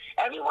album.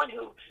 Everyone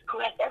who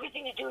has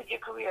everything to do with your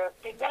career,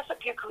 they mess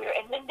up your career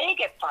and then they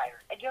get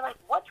fired. And you're like,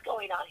 what's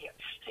going on here?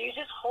 So you're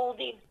just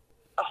holding,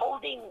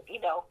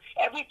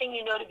 everything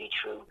you know to be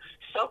true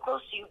so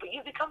close to you, but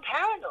you become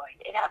paranoid.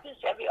 It happens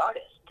to every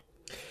artist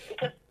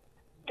because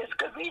there's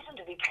good reason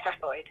to be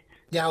paranoid.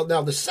 Now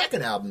the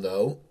second album,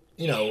 though,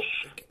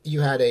 you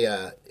had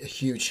a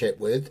huge hit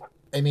with.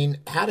 I mean,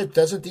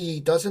 doesn't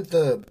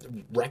the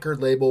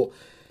record label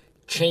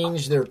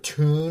change their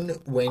tune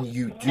when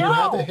you do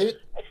have a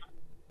hit?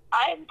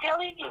 I'm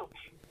telling you,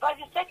 but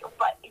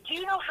do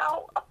you know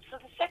how? So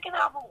the second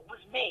album was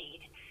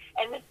made,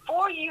 and then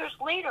 4 years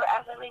later,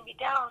 As I Lay Me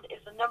Down is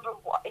the number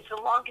one. It's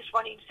the longest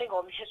running single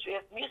in the history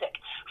of music.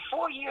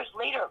 4 years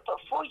later, but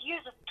 4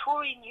 years of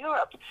touring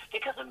Europe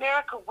because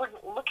America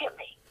wouldn't look at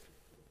me.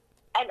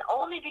 And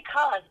only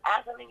because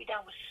As I Lay Me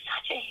Down was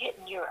such a hit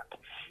in Europe,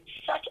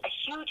 such a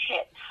huge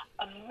hit,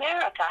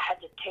 America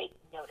had to take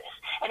notice.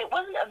 And it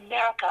wasn't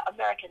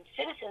American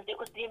citizens, it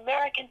was the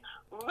American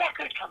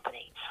record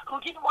company who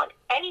didn't want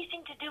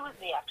anything to do with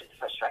me after the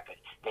first record.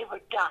 They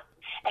were done.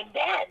 And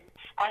then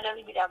As I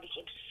Lay Me Down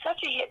became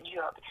such a hit in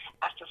Europe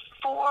after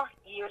 4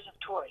 years of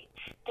touring.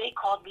 They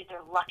called me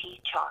their lucky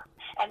charm.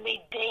 And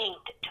they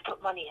deigned to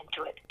put money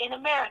into it in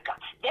America.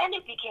 Then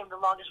it became the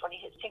longest running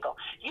hit single.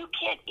 You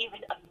can't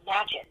even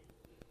imagine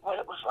what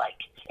it was like.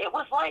 It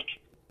was like,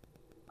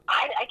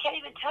 I can't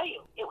even tell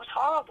you. It was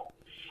horrible.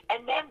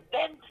 And then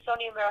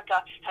Sony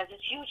America has this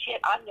huge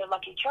hit, I'm their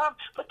lucky charm,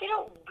 but they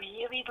don't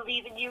really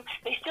believe in you.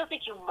 They still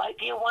think you might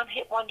be a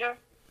one-hit wonder.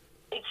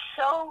 It's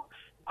so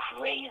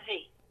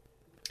crazy.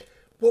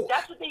 Well,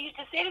 that's what they used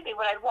to say to me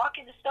when I'd walk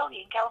into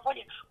Sony in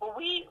California. Well,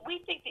 we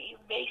think that you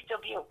may still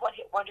be a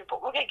one-hit wonder,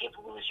 but we're going to give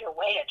Lose Your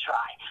Way a try.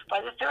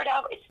 By the third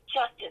album, it's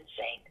just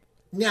insane.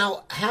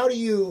 Now, how do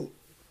you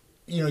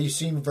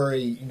seem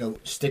very,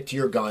 stick to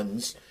your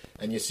guns,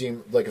 and you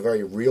seem like a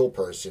very real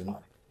person.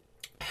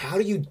 How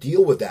do you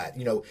deal with that?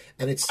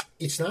 And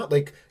it's not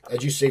like,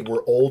 as you say,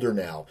 we're older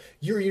now.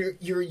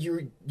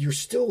 You're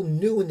still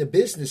new in the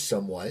business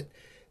somewhat.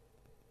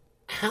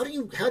 How do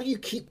you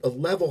keep a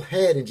level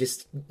head and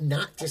just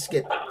not just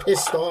get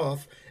pissed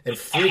off and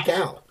freak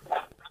out?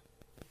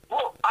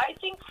 Well, I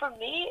think for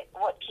me,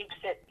 what keeps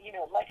it,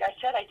 like I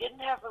said, I didn't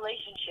have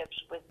relationships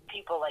with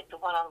people like the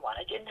one-on-one.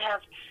 I didn't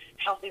have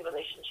healthy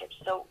relationships.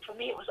 So for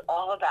me, it was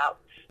all about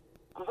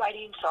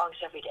writing songs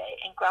every day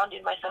and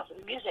grounding myself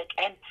in music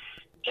and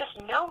just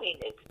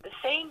knowing it's the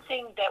same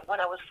thing that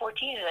when I was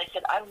 14 and I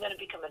said, I'm going to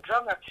become a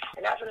drummer,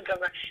 an African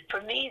drummer. For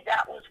me,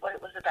 that was what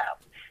it was about.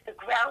 The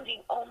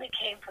grounding only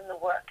came from the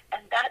work.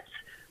 And that's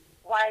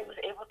why I was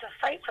able to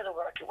fight for the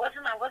work. I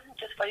wasn't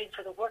just fighting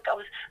for the work. I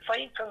was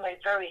fighting for my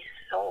very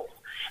soul.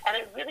 And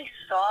I really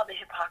saw the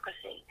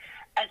hypocrisy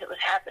as it was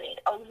happening.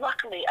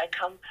 Luckily, I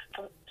came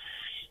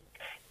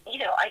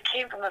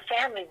from a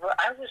family where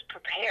I was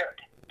prepared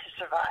to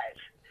survive.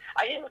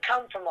 I didn't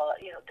come from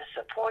the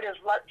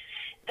supportive love.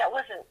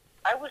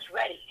 I was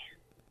ready.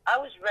 I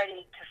was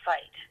ready to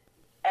fight.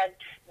 And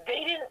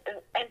they didn't,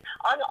 and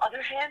on the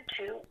other hand,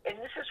 too, and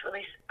this is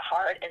really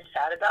hard and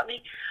sad about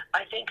me,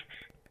 I think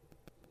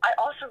I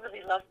also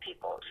really love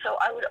people. So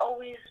I would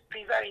always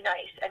be very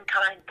nice and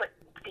kind, but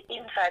the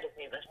inside of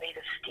me was made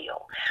of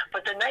steel.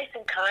 But the nice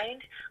and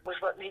kind was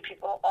what made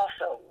people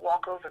also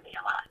walk over me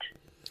a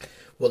lot.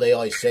 Well, they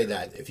always say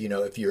that if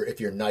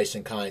you're nice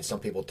and kind, some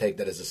people take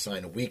that as a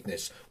sign of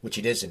weakness, which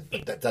it isn't.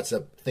 But that's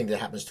a thing that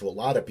happens to a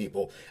lot of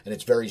people, and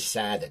it's very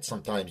sad that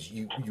sometimes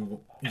you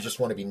just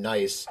want to be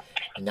nice,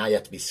 and now you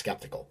have to be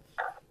skeptical.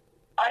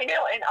 I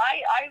know, and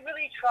I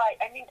really try.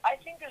 I mean, I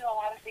think there's a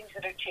lot of things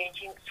that are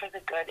changing for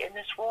the good in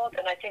this world,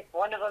 and I think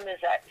one of them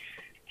is that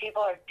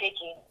people are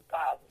taking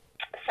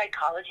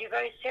psychology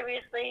very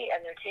seriously,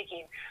 and they're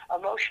taking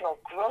emotional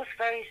growth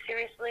very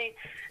seriously.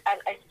 And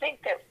I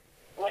think that,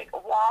 like,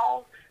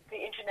 while the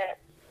internet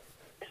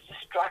is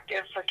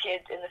destructive for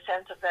kids in the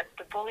sense of that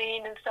the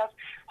bullying and stuff,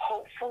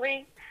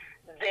 hopefully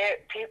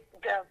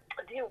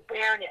the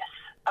awareness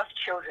of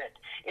children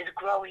is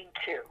growing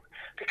too,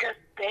 because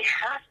they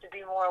have to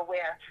be more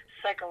aware,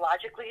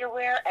 psychologically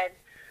aware, and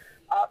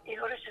in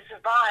order to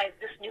survive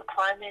this new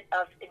climate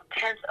of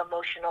intense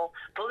emotional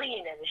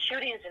bullying and the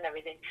shootings and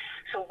everything.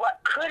 So what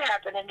could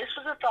happen, and this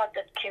was a thought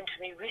that came to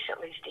me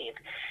recently, Steve,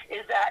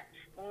 is that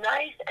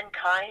nice and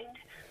kind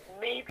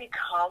may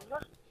become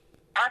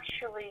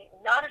actually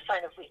not a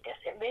sign of weakness.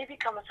 It may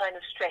become a sign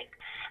of strength.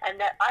 And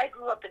that I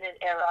grew up in an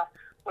era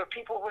where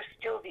people were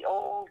still the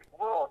old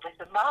world, like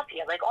the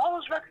mafia, like all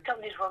those record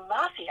companies were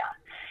mafia.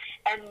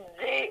 And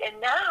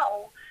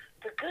now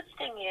the good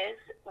thing is,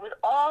 with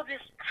all this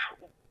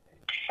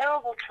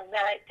terrible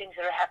traumatic things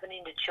that are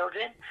happening to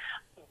children,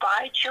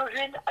 by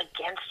children,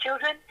 against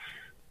children,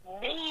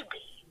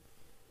 maybe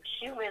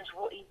humans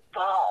will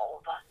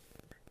evolve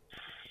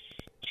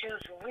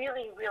to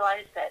really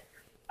realize that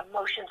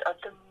emotions are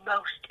the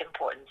most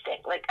important thing.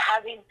 Like,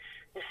 having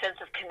the sense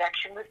of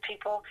connection with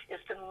people is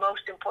the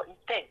most important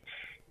thing.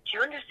 Do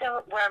you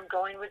understand where I'm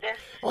going with this?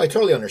 Oh, I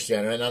totally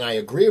understand, and I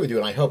agree with you,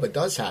 and I hope it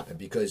does happen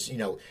because,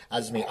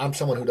 as me, I'm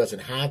someone who doesn't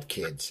have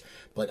kids,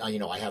 but, I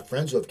have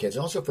friends who have kids,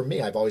 and also for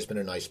me, I've always been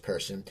a nice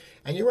person,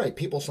 and you're right,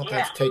 people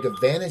sometimes take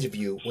advantage of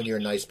you when you're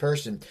a nice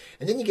person,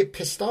 and then you get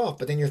pissed off,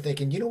 but then you're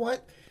thinking, you know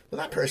what?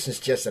 Well, that person's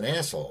just an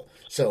asshole,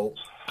 so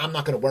I'm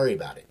not going to worry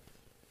about it.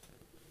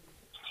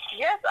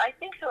 Yes, I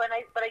think so,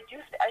 but I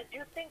do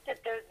think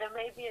that there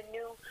may be a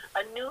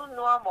new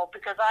normal,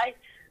 because I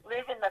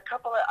live in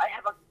I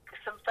have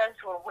some friends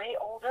who are way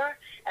older,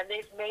 and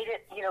they've made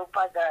it,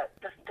 by the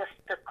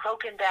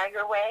cloak and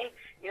dagger way,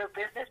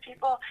 business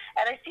people,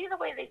 and I see the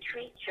way they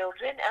treat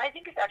children, and I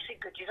think it's actually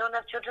good you don't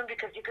have children,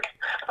 because you could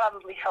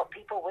probably help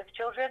people with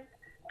children,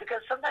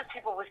 because sometimes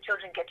people with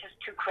children get just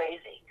too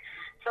crazy.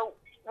 So,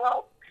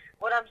 well,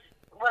 what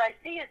I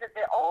see is that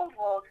the old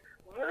world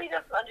really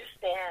doesn't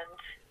understand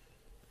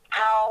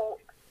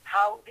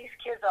how these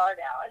kids are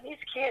now, and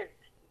these kids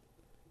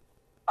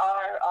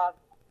are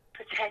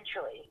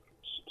potentially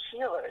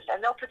healers,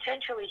 and they'll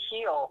potentially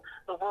heal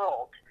the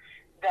world.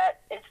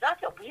 That it's not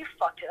that we've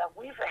fucked it up,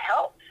 we've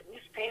helped,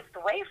 we've paved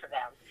the way for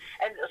them.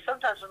 And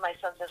sometimes when my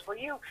son says, well,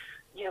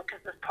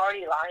 because this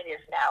party line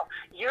is now,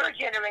 your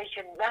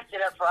generation messed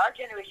it up for our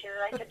generation,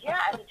 and I said,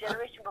 yeah, and the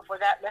generation before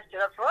that messed it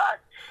up for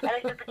us. And I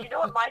said, but you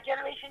know what my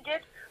generation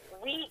did?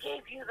 We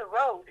gave you the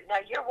road.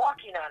 Now you're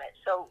walking on it.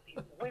 So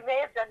we may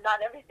have done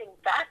not everything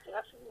fast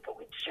enough, but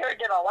we sure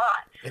did a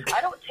lot.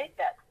 I don't take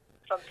that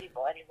from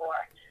people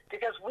anymore,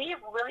 because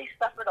we've really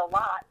suffered a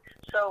lot.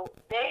 So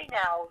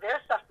their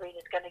suffering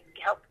is going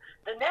to help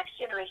the next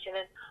generation.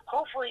 And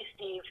hopefully,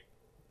 Steve,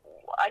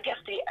 I guess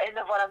the end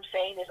of what I'm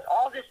saying is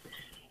all this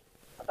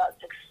about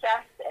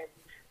success and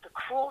the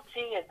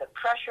cruelty and the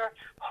pressure,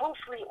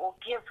 hopefully it will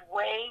give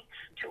way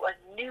to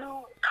a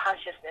new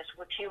consciousness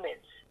with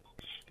humans.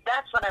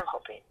 That's what I'm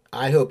hoping.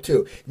 I hope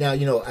too. Now,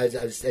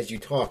 as you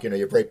talk,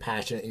 you're very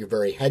passionate, you're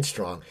very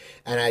headstrong,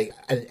 and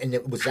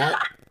it was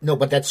that. No,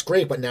 but that's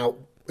great. But now,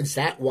 is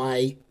that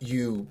why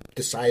you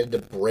decided to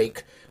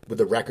break with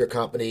the record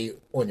company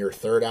on your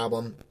third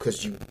album?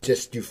 Because you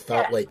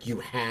felt like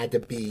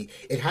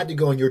it had to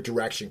go in your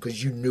direction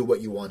because you knew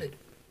what you wanted.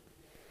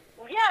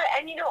 Yeah,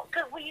 and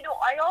because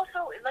I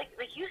also, like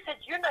you said,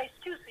 you're nice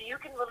too, so you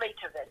can relate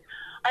to this.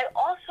 I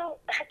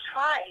also had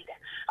tried.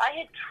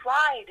 I had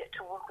tried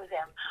to work with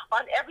them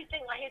on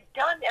everything. I had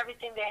done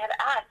everything they had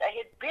asked. I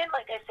had been,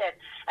 like I said,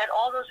 at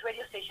all those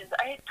radio stations.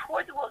 I had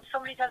toured the world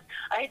so many times.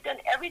 I had done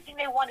everything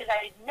they wanted.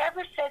 I had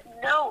never said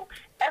no,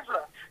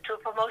 ever, to a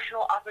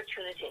promotional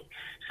opportunity.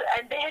 So,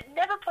 and they had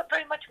never put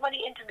very much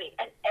money into me,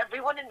 and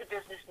everyone in the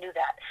business knew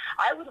that.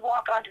 I would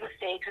walk onto a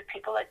stage with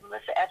people like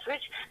Melissa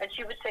Etheridge, and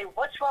she would say,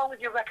 what's wrong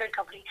with your record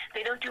company?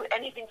 They don't do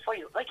anything for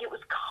you. Like, it was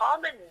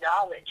common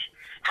knowledge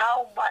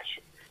how much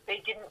they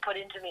didn't put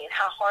into me and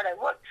how hard I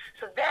worked.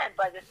 So then,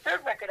 by the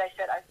third record, I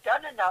said, I've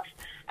done enough,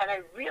 and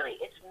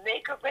it's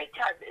make or break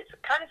time. It's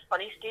kind of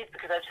funny, Steve,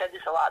 because I've said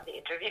this a lot in the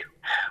interview,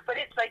 but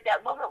it's like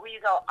that moment where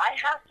you go, I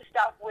have to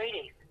stop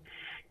waiting.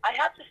 I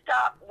have to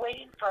stop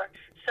waiting for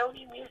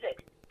Sony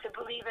Music to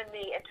believe in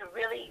me and to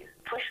really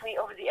push me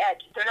over the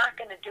edge. They're not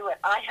going to do it.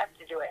 I have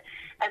to do it.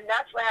 And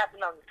that's what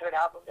happened on the third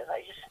album, is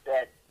I just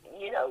said,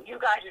 you know, you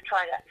guys are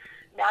trying to,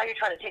 now you're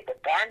trying to take the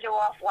banjo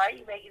off. Why are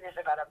you making this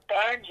about a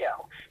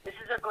banjo? This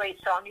is a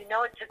great song. You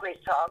know it's a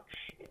great song.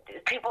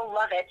 People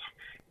love it.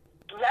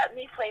 Let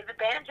me play the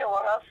banjo,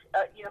 or else,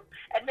 you know.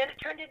 And then it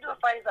turned into a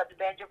fight about the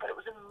banjo, but it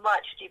was a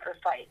much deeper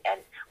fight.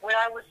 And when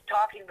I was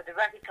talking with the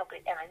record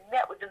company, and I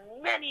met with them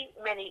many,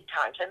 many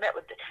times, I met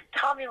with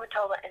Tommy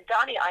Mottola and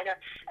Donnie Einer,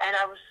 and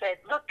I was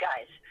saying, look,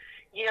 guys,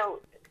 you know,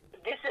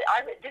 this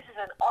is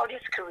an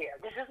artist's career.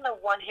 This isn't a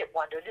one-hit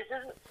wonder. This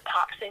isn't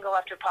pop single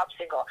after pop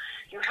single.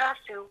 You have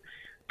to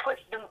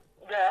put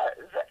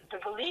the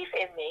belief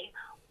in me,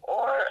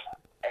 or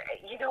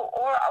you know,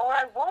 or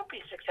I won't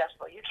be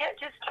successful. You can't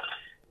just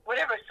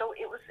whatever. So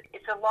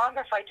it's a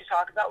longer fight to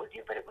talk about with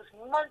you, but it was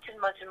months and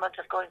months and months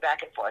of going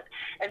back and forth.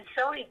 And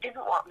Sony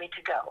didn't want me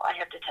to go, I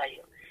have to tell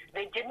you.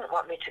 They didn't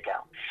want me to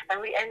go. And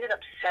we ended up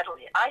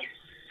settling. I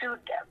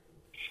sued them,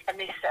 and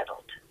they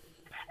settled.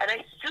 And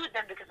I sued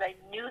them because I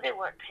knew they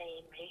weren't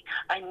paying me.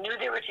 I knew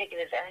they were taking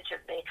advantage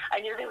of me.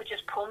 I knew they would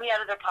just pull me out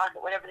of their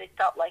pocket whenever they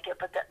felt like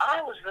it, but that I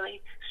was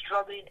really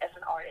struggling as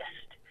an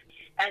artist.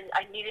 And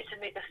I needed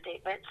to make a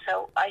statement,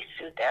 so I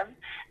sued them.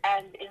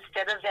 And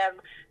instead of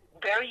them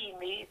burying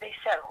me, they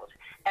settled.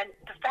 And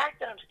the fact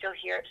that I'm still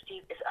here,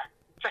 Steve, is a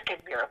freaking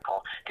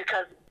miracle,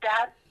 because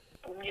that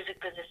music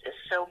business is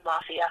so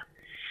mafia,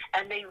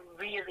 and they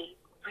really,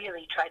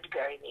 really tried to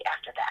bury me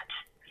after that.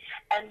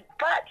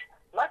 But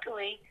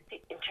luckily, the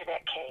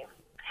internet came,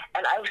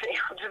 and I was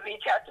able to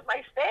reach out to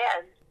my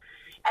fans.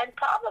 And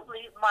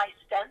probably my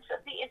sense of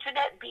the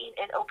internet being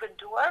an open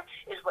door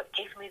is what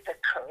gave me the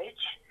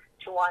courage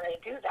to want to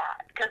do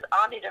that. Because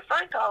Ani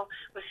DeFranco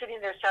was sitting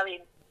there selling,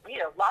 you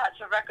know,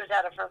 lots of records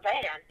out of her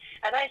van.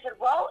 And I said,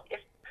 well, if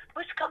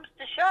push comes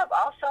to shove,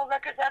 I'll sell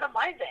records out of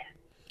my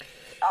van.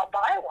 I'll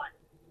buy one.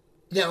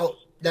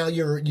 Now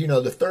you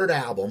know, the third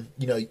album,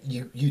 you know,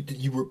 you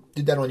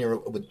did that on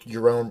with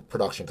your own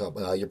production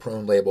company, your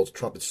own label,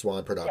 Trumpet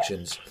Swan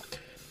Productions. Yes.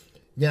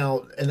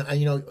 Now, and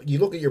you know, you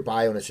look at your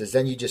bio and it says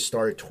then you just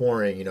started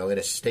touring, you know, in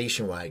a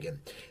station wagon,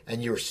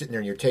 and you were sitting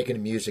there and you're taking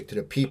the music to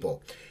the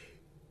people.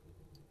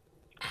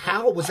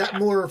 How was that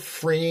more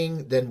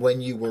freeing than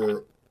when you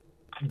were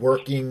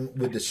working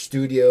with the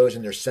studios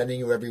and they're sending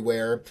you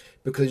everywhere,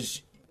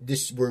 because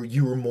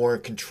you were more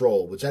in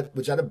control? Was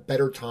that a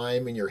better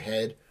time in your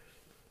head?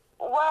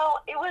 Well,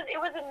 it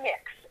was a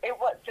mix. It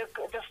was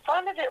the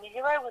fun of it.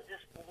 Here I was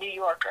this New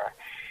Yorker,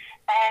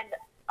 and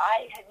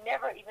I had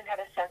never even had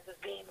a sense of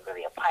being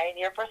really a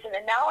pioneer person.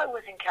 And now I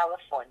was in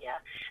California,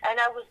 and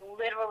I was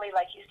literally,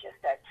 like you just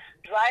said,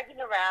 driving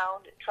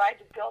around, trying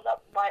to build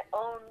up my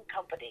own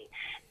company.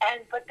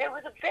 But there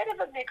was a bit of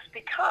a mix,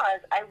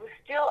 because it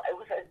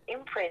was an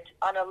imprint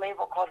on a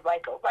label called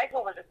Ryko.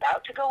 Ryko was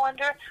about to go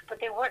under, but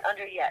they weren't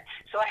under yet.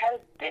 So I had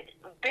a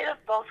bit of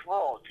both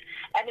worlds,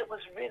 and it was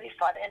really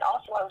fun. And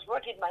also I was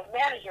working, my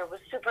manager was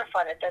super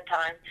fun at that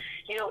time.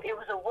 You know, it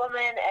was a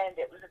woman, and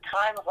it was a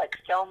time of like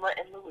Thelma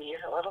and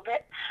Louise a little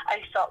bit.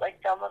 I felt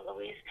like Thelma and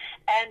Louise,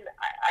 and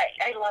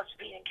I loved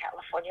being in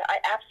California. I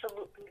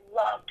absolutely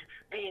loved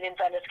being in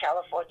Venice,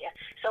 California.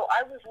 So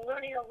I was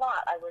learning a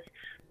lot. I was,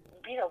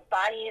 you know,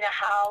 buying a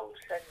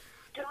house and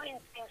doing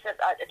things that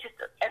just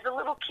as a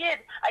little kid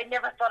I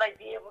never thought I'd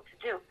be able to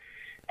do.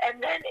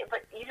 And then,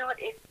 but you know what?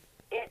 It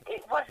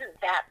wasn't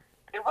that.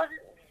 It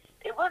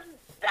wasn't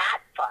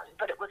that fun,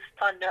 but it was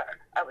funner,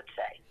 I would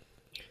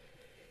say.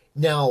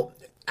 Now,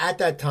 at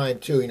that time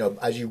too, you know,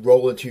 as you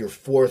roll into your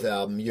fourth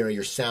album, you know,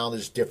 your sound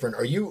is different.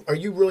 Are you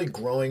really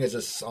growing as a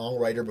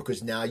songwriter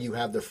because now you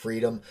have the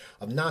freedom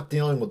of not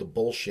dealing with the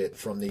bullshit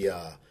from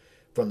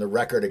the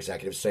record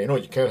executives saying, "Oh,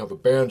 you can't have a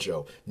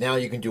banjo." Now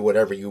you can do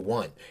whatever you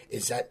want.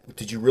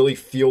 Did you really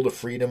feel the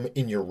freedom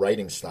in your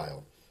writing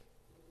style?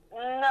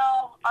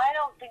 No, I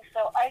don't think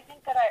so. I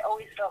think that I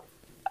always felt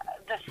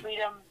the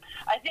freedom.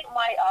 I think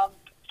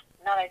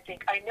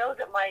I know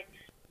that my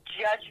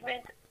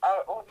judgment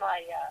or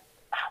my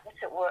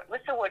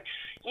what's the word?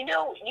 You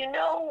know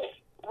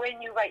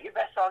when you write your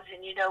best songs,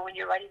 and you know when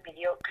you're writing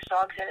mediocre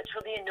songs, and it's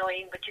really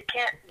annoying, but you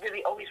can't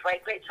really always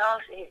write great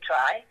songs, and you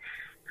try.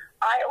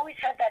 I always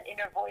had that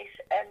inner voice,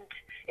 and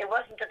it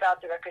wasn't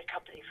about the record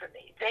company for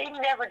me. They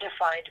never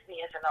defined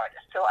me as an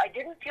artist, so I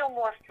didn't feel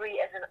more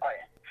free as an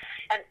artist.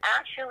 And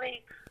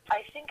actually,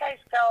 I think I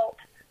felt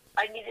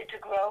I needed to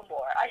grow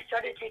more. I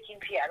started taking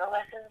piano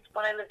lessons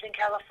when I lived in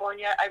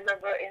California. I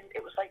remember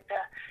it was like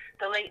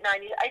the late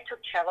 90s. I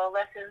took cello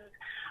lessons.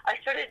 I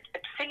started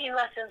singing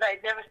lessons. I'm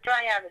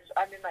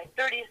in my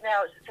 30s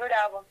now. It's the third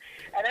album.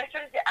 And I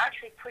started to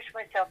actually push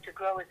myself to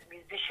grow as a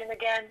musician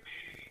again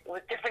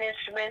with different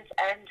instruments,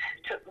 and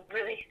to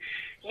really,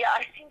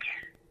 I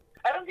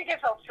don't think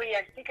I felt free.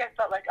 I think I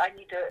felt like I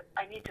need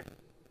to,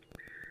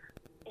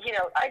 you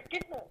know, I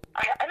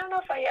don't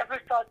know if I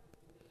ever thought,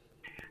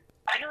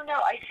 I don't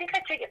know. I think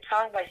I take it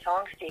song by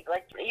song, Steve.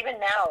 Like, even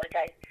now, like,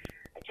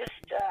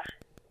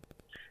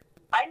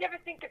 I never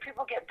think that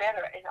people get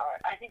better in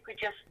art. I think we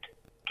just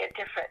get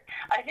different.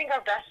 I think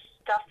our best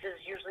stuff is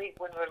usually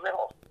when we're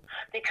little,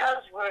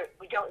 because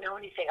we don't know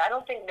anything. I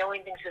don't think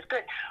knowing things is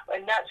good,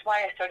 and that's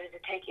why I started to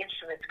take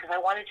instruments, because I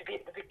wanted to be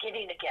at the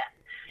beginning again.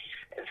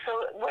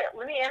 So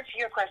let me answer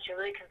your question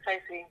really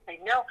concisely and say,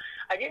 no,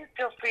 I didn't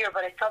feel freer,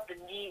 but I felt the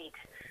need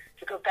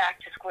to go back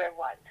to square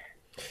one.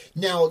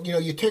 Now,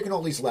 you're taking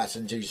all these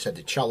lessons. You said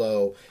the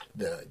cello,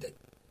 the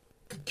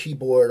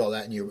keyboard, all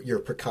that, and you're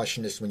a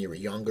percussionist when you were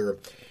younger.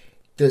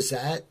 Does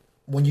that,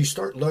 when you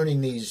start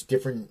learning these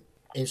different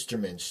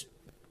instruments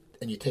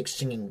and you take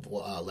singing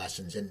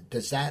lessons, and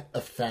does that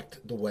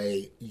affect the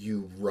way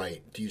you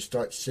write? Do you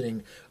start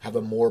have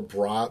a more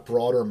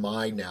broader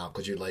mind now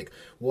because you're like,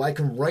 well, I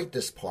can write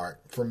this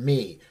part for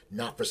me,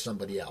 not for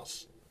somebody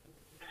else?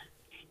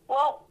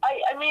 Well,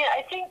 I mean,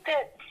 I think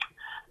that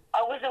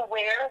I was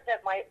aware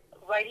that my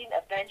writing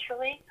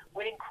eventually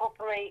would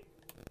incorporate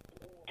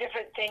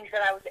different things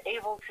that I was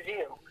able to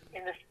do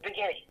in the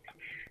beginning.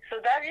 So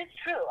that is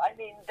true. I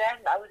mean,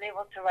 then I was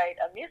able to write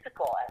a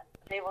musical. I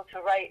was able to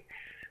write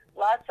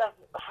lots of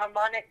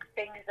harmonic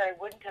things that I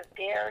wouldn't have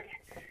dared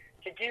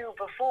to do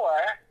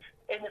before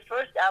in the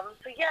first album.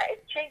 So yeah,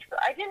 it's changed. But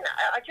I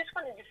just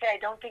wanted to say I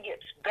don't think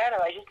it's better.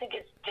 I just think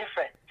it's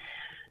different.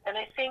 And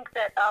I think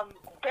that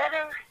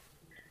better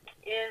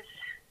is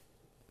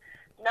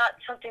not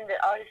something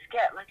that artists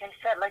get. Like I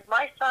said, like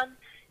my son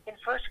in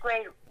first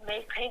grade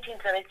made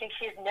paintings that I think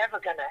he's never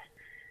going to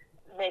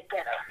make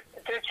better.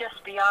 They're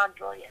just beyond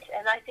brilliant.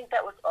 And I think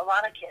that with a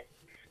lot of kids,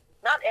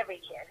 not every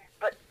kid,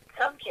 but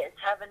some kids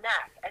have a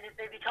knack. And if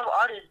they become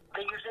artists,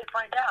 they usually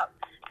find out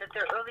that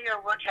their earlier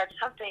work had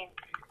something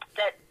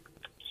that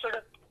sort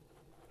of,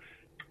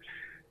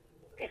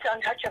 it's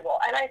untouchable.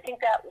 And I think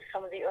that was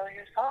some of the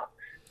earlier songs.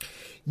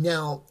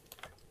 Now,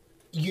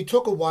 you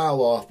took a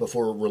while off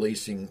before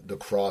releasing The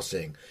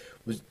Crossing.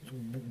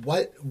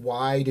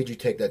 Why did you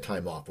take that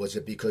time off? Was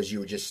it because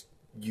you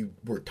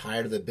were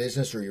tired of the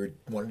business, or you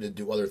wanted to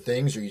do other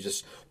things, or you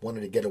just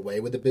wanted to get away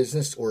with the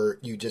business, or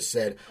you just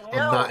said,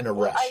 I'm not in a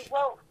rush?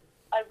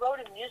 I wrote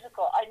a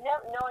musical. I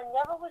never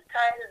was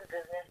tired of the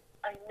business.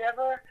 I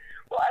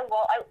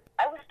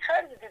was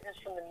tired of the business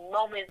from the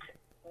moment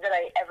that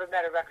I ever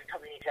met a record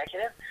company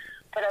executive,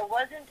 but I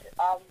wasn't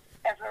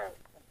ever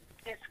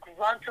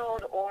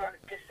disgruntled or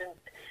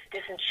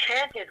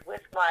disenchanted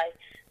with my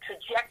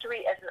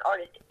trajectory as an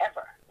artist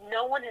ever.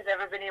 No one has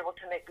ever been able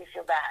to make me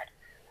feel bad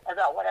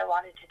about what I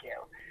wanted to do.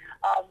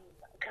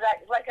 Because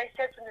like I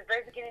said from the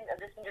very beginning of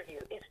this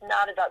interview, it's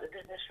not about the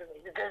business for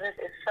me. The business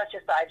is such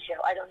a sideshow.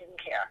 I don't even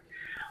care.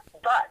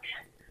 But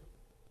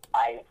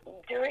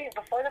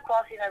before The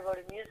Crossing, I wrote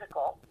a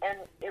musical,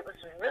 and it was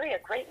really a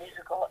great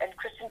musical, and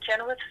Kristen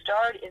Chenoweth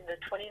starred in the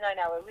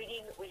 29-hour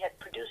reading. We had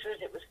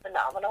producers. It was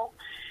phenomenal,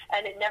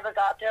 and it never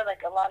got there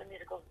like a lot of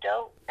musicals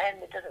don't,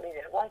 and it doesn't mean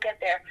that it won't get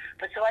there.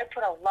 But so I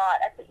put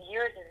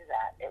years into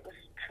that. It was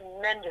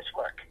tremendous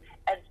work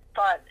and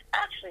fun.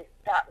 Actually,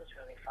 that was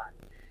really fun.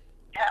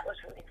 That was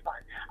really fun.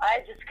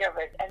 I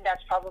discovered, and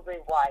that's probably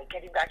why,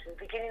 getting back to the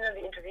beginning of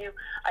the interview,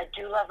 I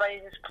do love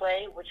writing this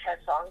play, which has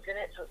songs in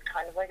it, so it's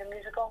kind of like a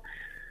musical.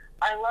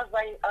 I love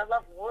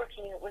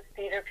working with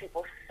theater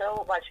people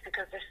so much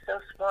because they're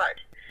so smart.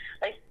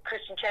 Like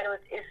Kristen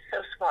Chenoweth is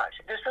so smart.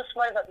 They're so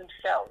smart about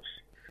themselves.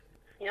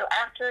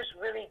 Actors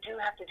really do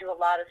have to do a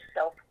lot of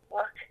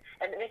self-work,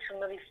 and it makes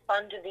them really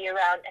fun to be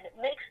around, and it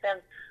makes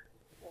them,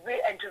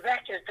 and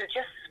directors, they're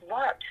just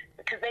smart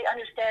because they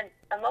understand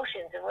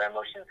emotions and where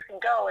emotions can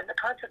go and the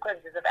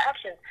consequences of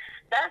actions.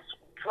 That's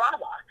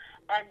drama,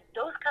 and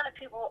those kind of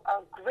people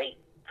are great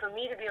for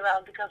me to be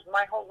around because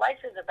my whole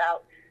life is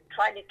about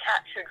trying to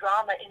capture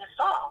drama in a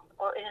song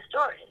or in a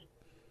story.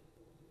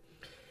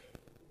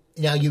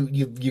 Now you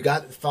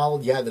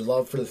have the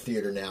love for the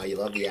theater now. You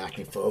love the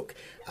acting folk.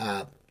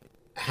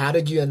 How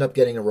did you end up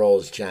getting a role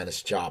as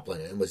Janis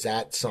Joplin? And was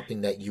that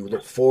something that you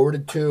looked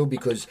forward to?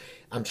 Because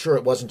I'm sure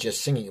it wasn't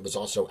just singing, it was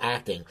also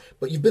acting.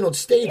 But you've been on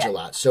stage a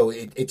lot, so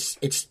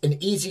it's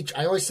an easy...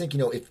 I always think,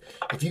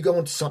 if you go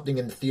into something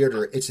in the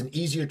theater, it's an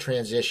easier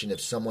transition if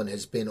someone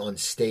has been on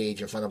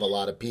stage in front of a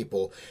lot of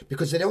people,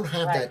 because they don't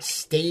have that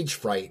stage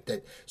fright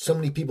that so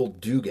many people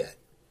do get.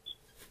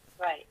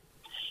 Right.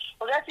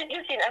 Well, that's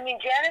interesting. I mean,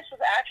 Janis was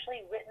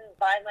actually written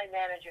by my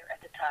manager at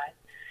the time,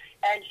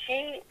 and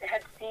she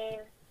had seen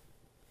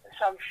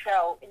some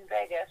show in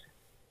Vegas,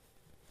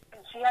 and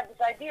she had this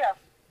idea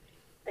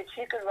that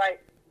she could write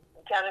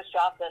Janis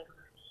Joplin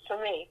for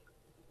me,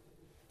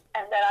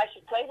 and that I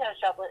should play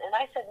Janis Joplin. And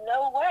I said,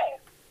 no way.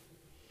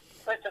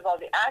 First of all,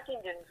 the acting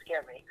didn't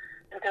scare me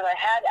because I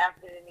had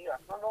acted in New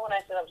York. Remember when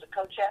I said I was a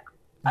co-check?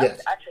 I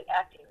was actually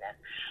acting then,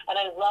 and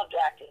I loved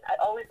acting. I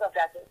always loved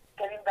acting.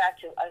 Getting back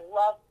to, I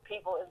love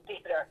people in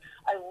theater.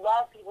 I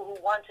love people who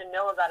want to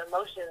know about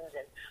emotions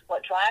and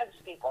what drives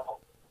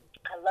people.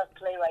 I love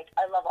playwrights.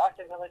 I love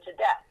Arthur Miller to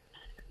death.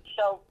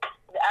 So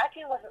the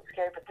acting wasn't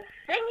scary, but the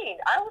singing,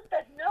 I was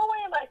said, no way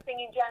am I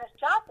singing Janis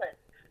Joplin.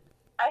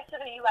 I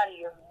said, are you out of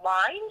your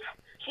mind?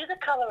 She's a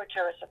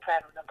coloratura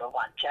soprano #1,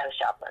 Janis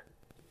Joplin.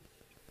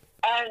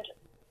 And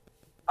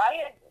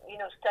I had,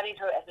 studied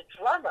her as a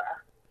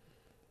drummer,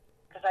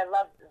 because I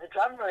loved the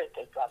drummer at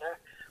Big Brother,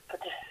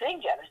 but to sing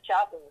Janis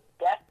Joplin was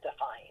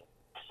death-defying.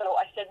 So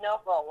I said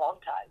no for a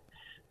long time.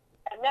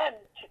 And then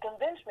she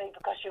convinced me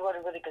because she wrote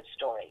a really good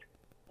story.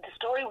 The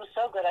story was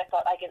so good, I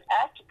thought I can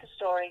act the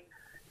story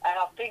and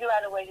I'll figure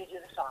out a way to do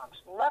the songs.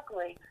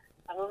 Luckily,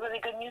 I'm a really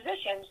good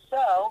musician,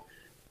 so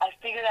I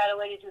figured out a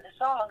way to do the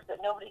songs that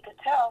nobody could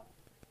tell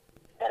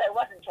that I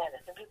wasn't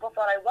Janis. And people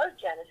thought I was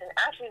Janis. And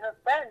actually her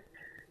friends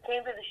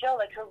came to the show,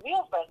 like her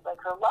real friends, like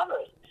her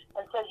lovers,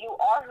 and said, you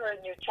are her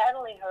and you're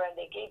channeling her. And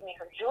they gave me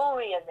her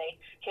jewelry and they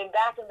came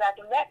back and back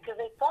and back because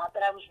they thought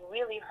that I was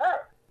really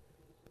her.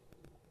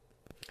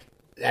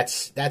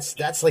 That's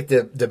like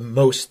the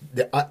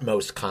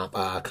utmost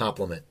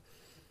compliment.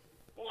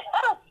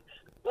 Yes,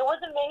 it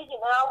was amazing,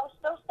 and I was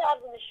so sad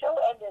when the show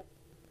ended.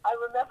 I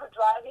remember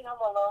driving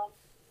home alone,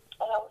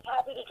 and I was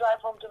happy to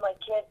drive home to my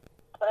kid,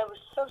 but I was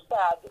so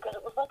sad because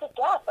it was like a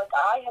death. Like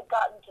I had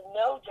gotten to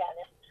know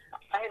Janis.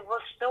 I had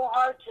worked so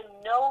hard to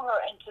know her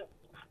and to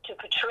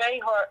portray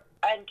her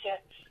and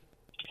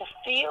to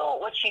feel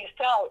what she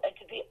felt and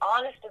to be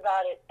honest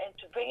about it and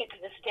to bring it to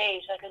the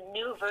stage like a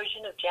new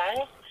version of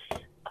Janis.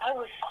 I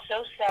was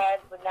so sad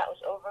when that was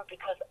over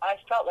because I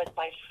felt like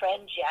my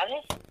friend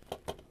Janis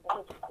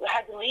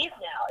had to leave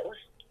now.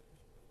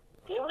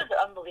 It was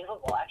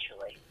unbelievable,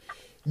 actually.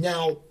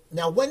 Now,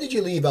 when did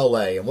you leave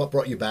L.A. and what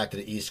brought you back to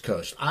the East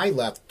Coast? I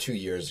left 2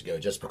 years ago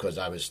just because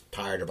I was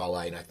tired of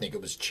L.A. and I think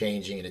it was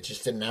changing and it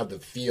just didn't have the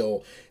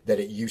feel that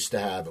it used to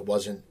have. It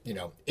wasn't,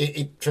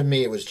 for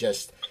me, it was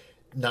just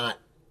not.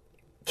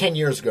 10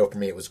 years ago for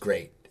me, it was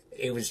great.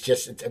 It was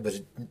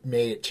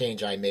a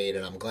change I made,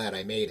 and I'm glad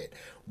I made it.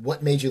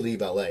 What made you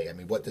leave L.A.? I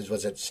mean,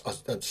 was it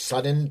a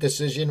sudden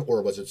decision,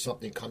 or was it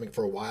something coming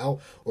for a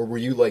while, or were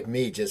you like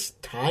me,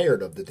 just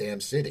tired of the damn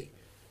city?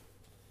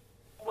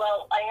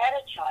 Well, I had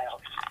a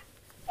child,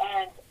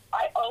 and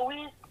I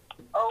always,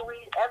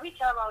 every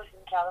time I was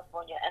in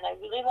California, and I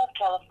really love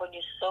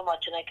California so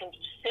much, and I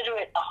consider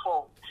it a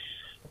home,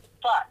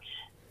 but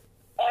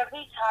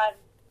every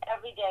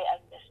day I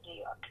miss New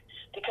York,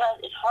 because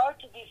it's hard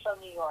to be from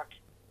New York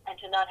and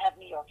to not have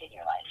New York in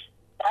your life.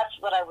 That's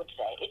what I would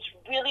say. It's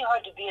really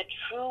hard to be a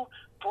true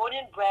born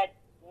and bred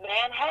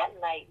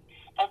Manhattanite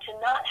and to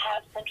not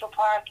have Central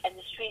Park and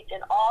the streets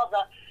and all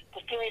the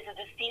feelings of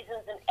the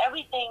seasons and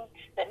everything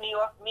that New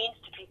York means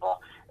to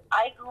people.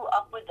 I grew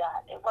up with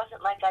that. It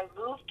wasn't like I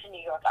moved to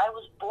New York. I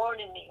was born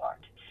in New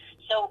York.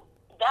 So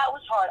that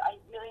was hard. I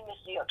really miss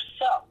New York.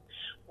 So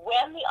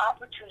when the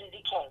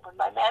opportunity came, when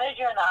my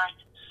manager and I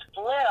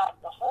split up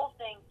the whole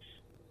thing,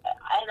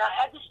 and I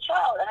had this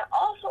child, and I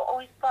also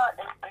always thought,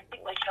 and I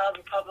think my child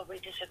would probably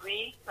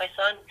disagree, my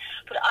son,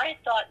 but I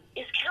thought,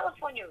 is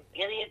California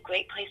really a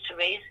great place to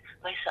raise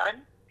my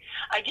son?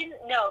 I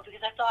didn't know,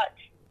 because I thought,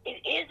 it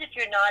is if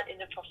you're not in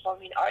the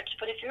performing arts,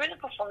 but if you're in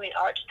the performing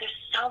arts, there's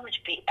so much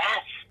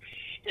BS.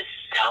 There's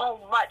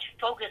so much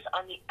focus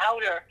on the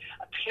outer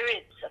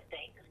appearance of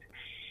things.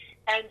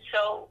 And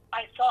so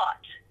I thought,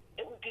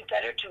 it would be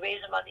better to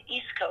raise him on the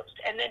East Coast,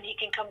 and then he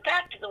can come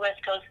back to the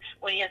West Coast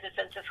when he has a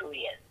sense of who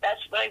he is.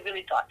 That's what I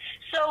really thought.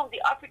 So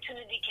the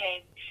opportunity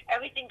came.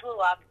 Everything blew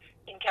up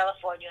in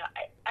California.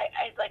 I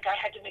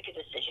had to make a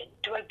decision.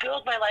 Do I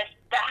build my life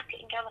back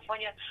in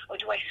California, or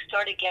do I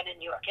start again in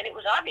New York? And it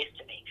was obvious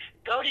to me.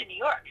 Go to New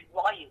York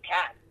while you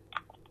can.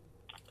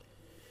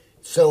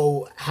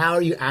 So how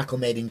are you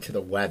acclimating to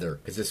the weather?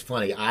 Because it's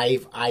funny.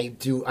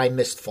 I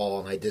missed fall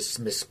and I just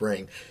missed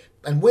spring.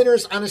 And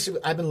winters, honestly,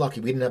 I've been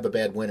lucky. We didn't have a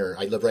bad winter.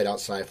 I live right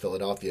outside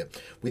Philadelphia.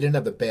 We didn't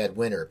have a bad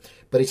winter.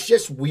 But it's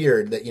just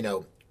weird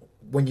that,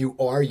 when you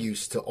are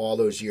used to all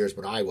those years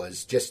when I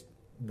was, just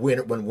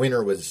when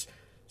winter was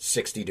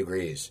 60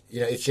 degrees.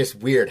 It's just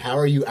weird. How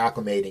are you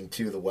acclimating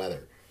to the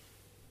weather?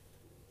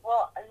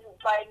 Well,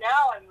 by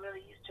now I'm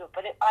really used to it.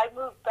 But I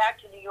moved back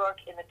to New York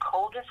in the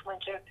coldest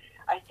winter,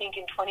 I think,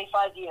 in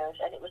 25 years.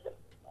 And it was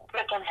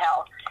frickin'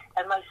 hell.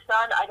 And my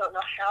son, I don't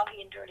know how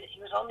he endured it.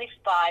 He was only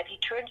 5. He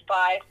turned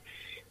 5.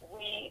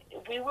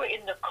 We were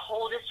in the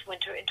coldest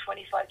winter in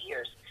 25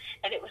 years,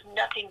 and it was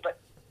nothing but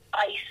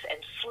ice and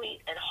sleet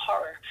and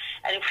horror.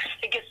 And it was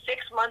like a 6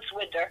 months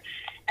winter,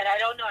 and I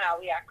don't know how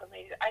we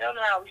acclimated. I don't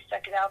know how we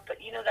stuck it out, but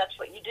that's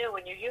what you do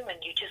when you're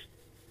human. You just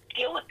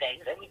deal with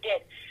things, and we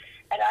did.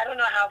 And I don't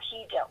know how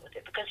he dealt with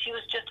it, because he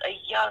was just a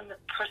young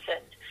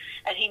person,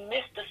 and he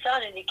missed the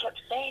sun, and he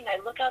kept saying, I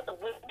look out the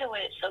window,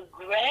 and it's so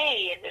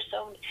gray, and there's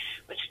so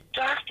much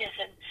darkness,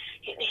 and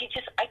he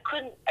just, I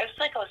couldn't, I was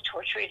like I was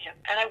torturing him,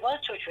 and I was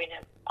torturing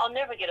him. I'll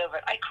never get over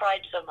it. I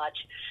cried so much.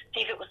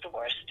 Steve, it was the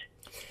worst.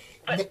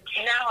 But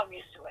now I'm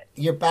used to it.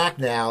 You're back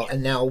now,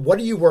 and now what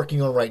are you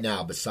working on right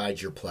now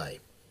besides your play?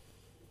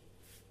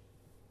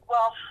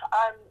 Well,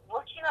 I'm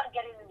working on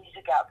getting the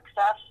music out, because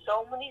I have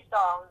so many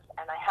songs,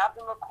 and I have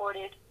them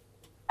recorded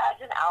as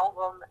an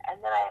album,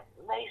 and then I have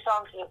many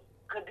songs that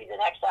could be the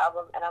next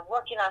album, and I'm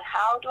working on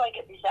how do I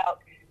get these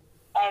out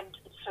and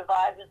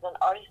survive as an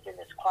artist in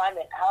this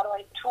climate. How do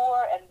I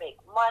tour and make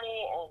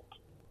money and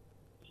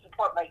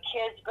support my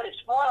kids? But it's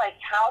more like,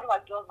 how do I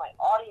build my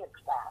audience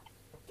back?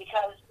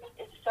 Because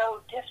it's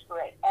so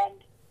disparate. And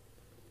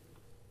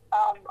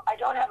I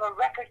don't have a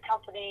record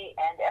company,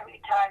 and every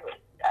time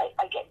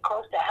I get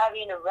close to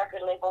having a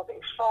record label, they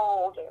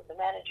fold, or the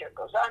manager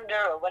goes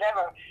under, or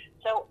whatever.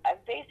 So I'm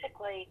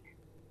basically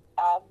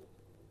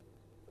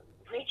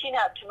reaching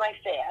out to my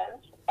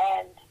fans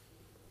and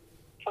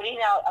putting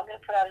out. I'm going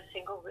to put out a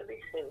single really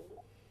soon.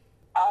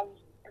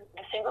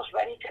 The single's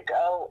ready to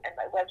go, and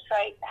my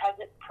website has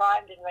it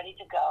primed and ready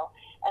to go.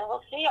 And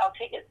we'll see. I'll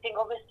take it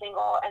single by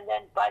single, and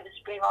then by the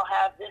spring I'll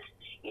have this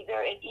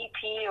either an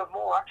EP or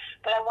more.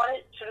 But I want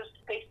to sort of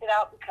space it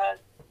out because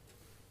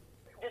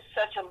this is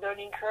such a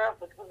learning curve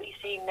with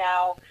releasing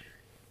now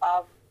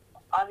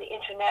on the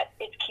internet.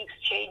 It keeps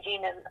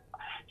changing, and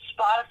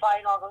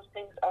Spotify and all those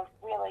things are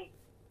really,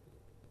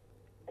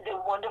 they're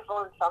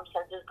wonderful in some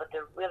senses, but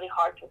they're really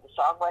hard for the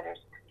songwriters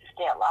to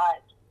stay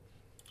alive.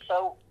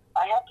 So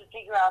I have to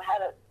figure out how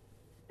to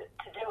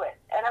do it.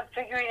 And I'm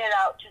figuring it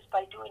out just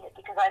by doing it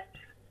because I've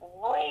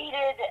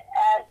waited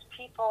as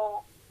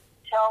people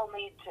tell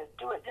me to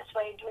do it this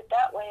way and do it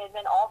that way, and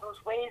then all those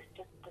ways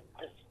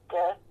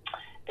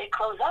they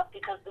close up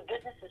because the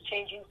business is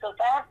changing so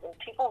fast and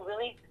people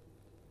really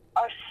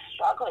are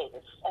struggling.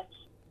 It's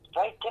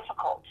very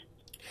difficult.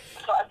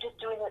 So I'm just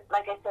doing it,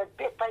 like I said,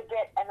 bit by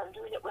bit, and I'm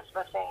doing it with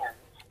my fans.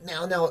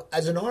 Now,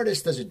 as an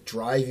artist, does it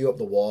drive you up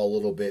the wall a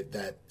little bit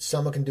that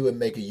someone can do and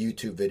make a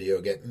YouTube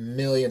video, get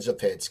millions of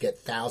hits, get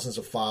thousands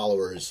of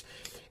followers,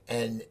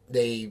 and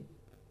a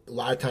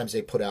lot of times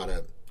they put out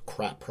a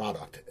crap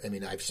product? I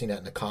mean, I've seen that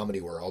in the comedy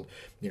world.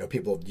 You know,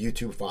 people with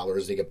YouTube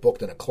followers, they get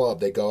booked in a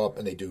club, they go up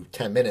and they do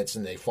 10 minutes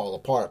and they fall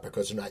apart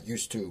because they're not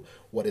used to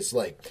what it's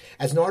like.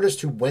 As an artist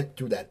who went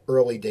through that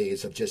early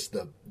days of just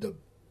the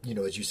you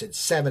know, as you said,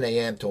 7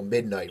 a.m. till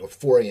midnight or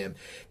 4 a.m.,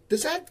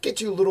 does that get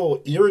you a little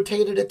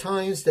irritated at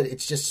times that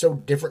it's just so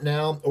different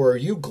now? Or are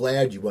you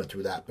glad you went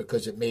through that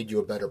because it made you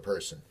a better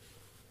person?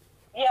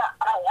 Yeah,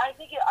 I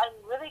think I'm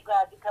really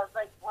glad because,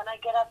 like, when I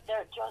get up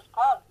there at Joe's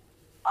Pub,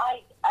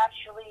 I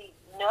actually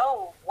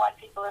know why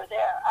people are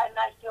there, and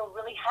I feel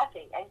really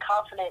happy and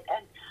confident,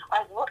 and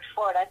I've worked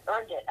for it, I've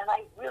earned it, and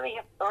I really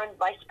have earned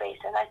my space,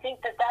 and I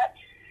think that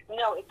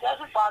no, it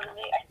doesn't bother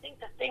me. I think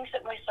the things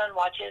that my son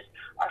watches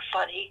are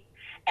funny,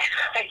 and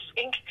I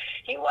think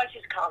he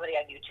watches comedy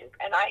on YouTube,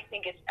 and I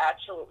think it's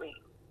absolutely,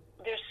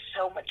 there's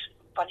so much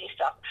funny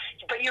stuff.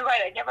 But you're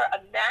right, I never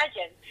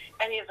imagined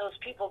any of those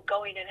people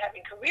going and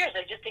having careers.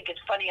 I just think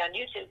it's funny on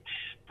YouTube.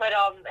 But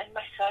and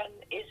my son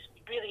is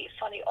really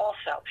funny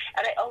also.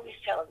 And I always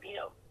tell him, you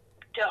know,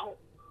 don't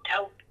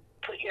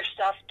put your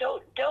stuff,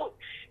 don't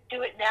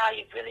do it now.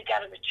 You've really got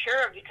to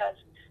mature because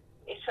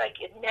it's like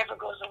it never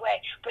goes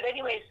away. But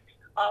anyways,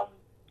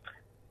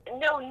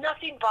 no,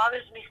 nothing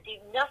bothers me, Steve.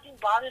 Nothing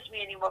bothers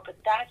me anymore. But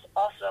that's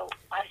also,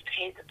 I've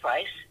paid the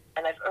price,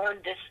 and I've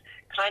earned this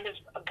kind of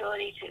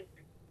ability to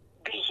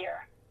be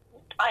here.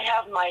 I've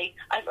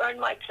earned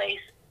my place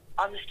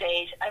on the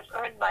stage. I've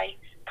earned my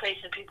place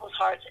in people's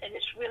hearts, and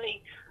it's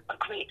really a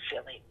great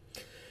feeling.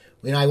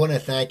 You know, I want to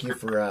thank you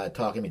for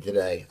talking to me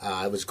today.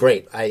 It was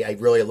great. I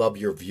really love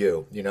your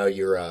view. You know,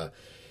 you're a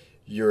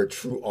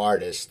true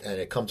artist, and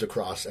it comes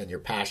across, and you're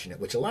passionate,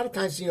 which a lot of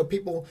times, you know,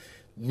 people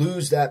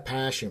lose that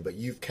passion, but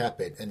you've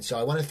kept it. And so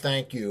I want to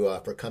thank you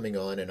for coming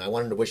on, and I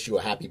wanted to wish you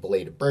a happy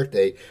belated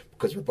birthday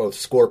because we're both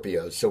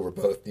Scorpios, so we're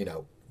both, you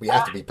know, we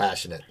have to be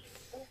passionate.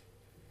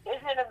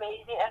 Isn't it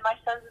amazing? And my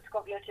son's a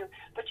Scorpio too.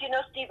 But you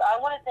know, Steve, I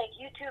want to thank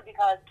you too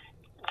because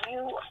you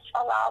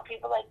allow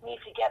people like me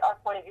to get our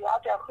point of view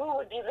out there. Who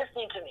would be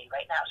listening to me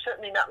right now?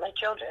 Certainly not my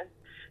children.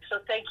 So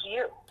thank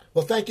you.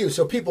 Well, thank you.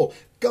 So people,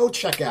 go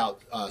check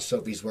out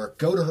Sophie's work.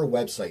 Go to her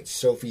website,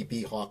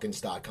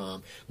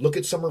 sophiebhawkins.com. Look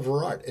at some of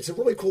her art. It's a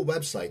really cool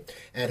website.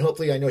 And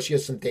hopefully, I know she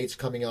has some dates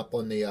coming up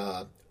on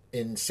the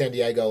in San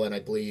Diego and I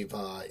believe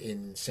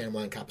in San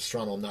Juan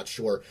Capistrano. I'm not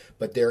sure,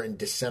 but they're in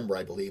December,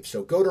 I believe.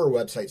 So go to her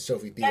website,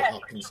 Sophie B.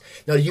 Hawkins.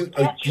 Now, are you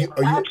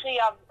actually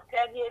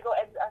San Diego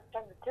and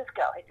San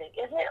Francisco, I think,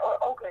 isn't it,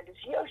 or Oakland?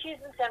 She's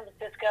in San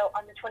Francisco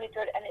on the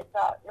 23rd, and it's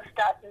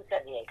Lestat in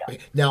San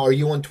Diego. Now, are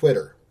you on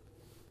Twitter?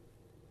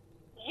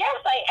 Yes,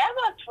 I am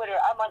on Twitter.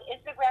 I'm on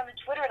Instagram and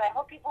Twitter, and I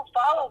hope people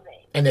follow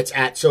me. And it's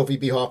at Sophie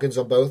B. Hawkins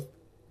on both?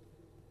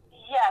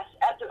 Yes,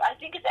 I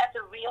think it's at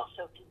the real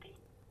Sophie B.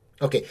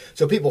 Okay,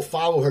 so people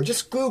follow her.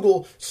 Just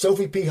Google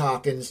Sophie P.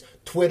 Hawkins,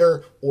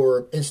 Twitter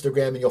or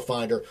Instagram, and you'll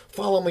find her.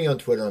 Follow me on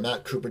Twitter. I'm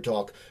at Cooper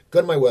Talk.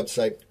 Go to my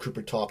website,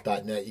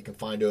 coopertalk.net. You can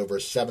find over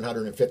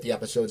 750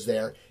 episodes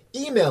there.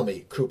 Email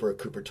me,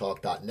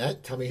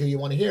 cooper@coopertalk.net. Tell me who you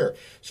want to hear.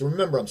 So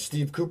remember, I'm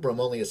Steve Cooper. I'm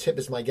only as hip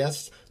as my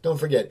guests. Don't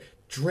forget,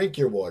 drink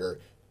your water,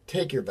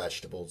 take your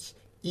vegetables,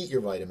 eat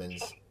your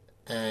vitamins,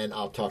 and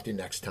I'll talk to you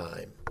next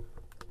time.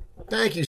 Thank you.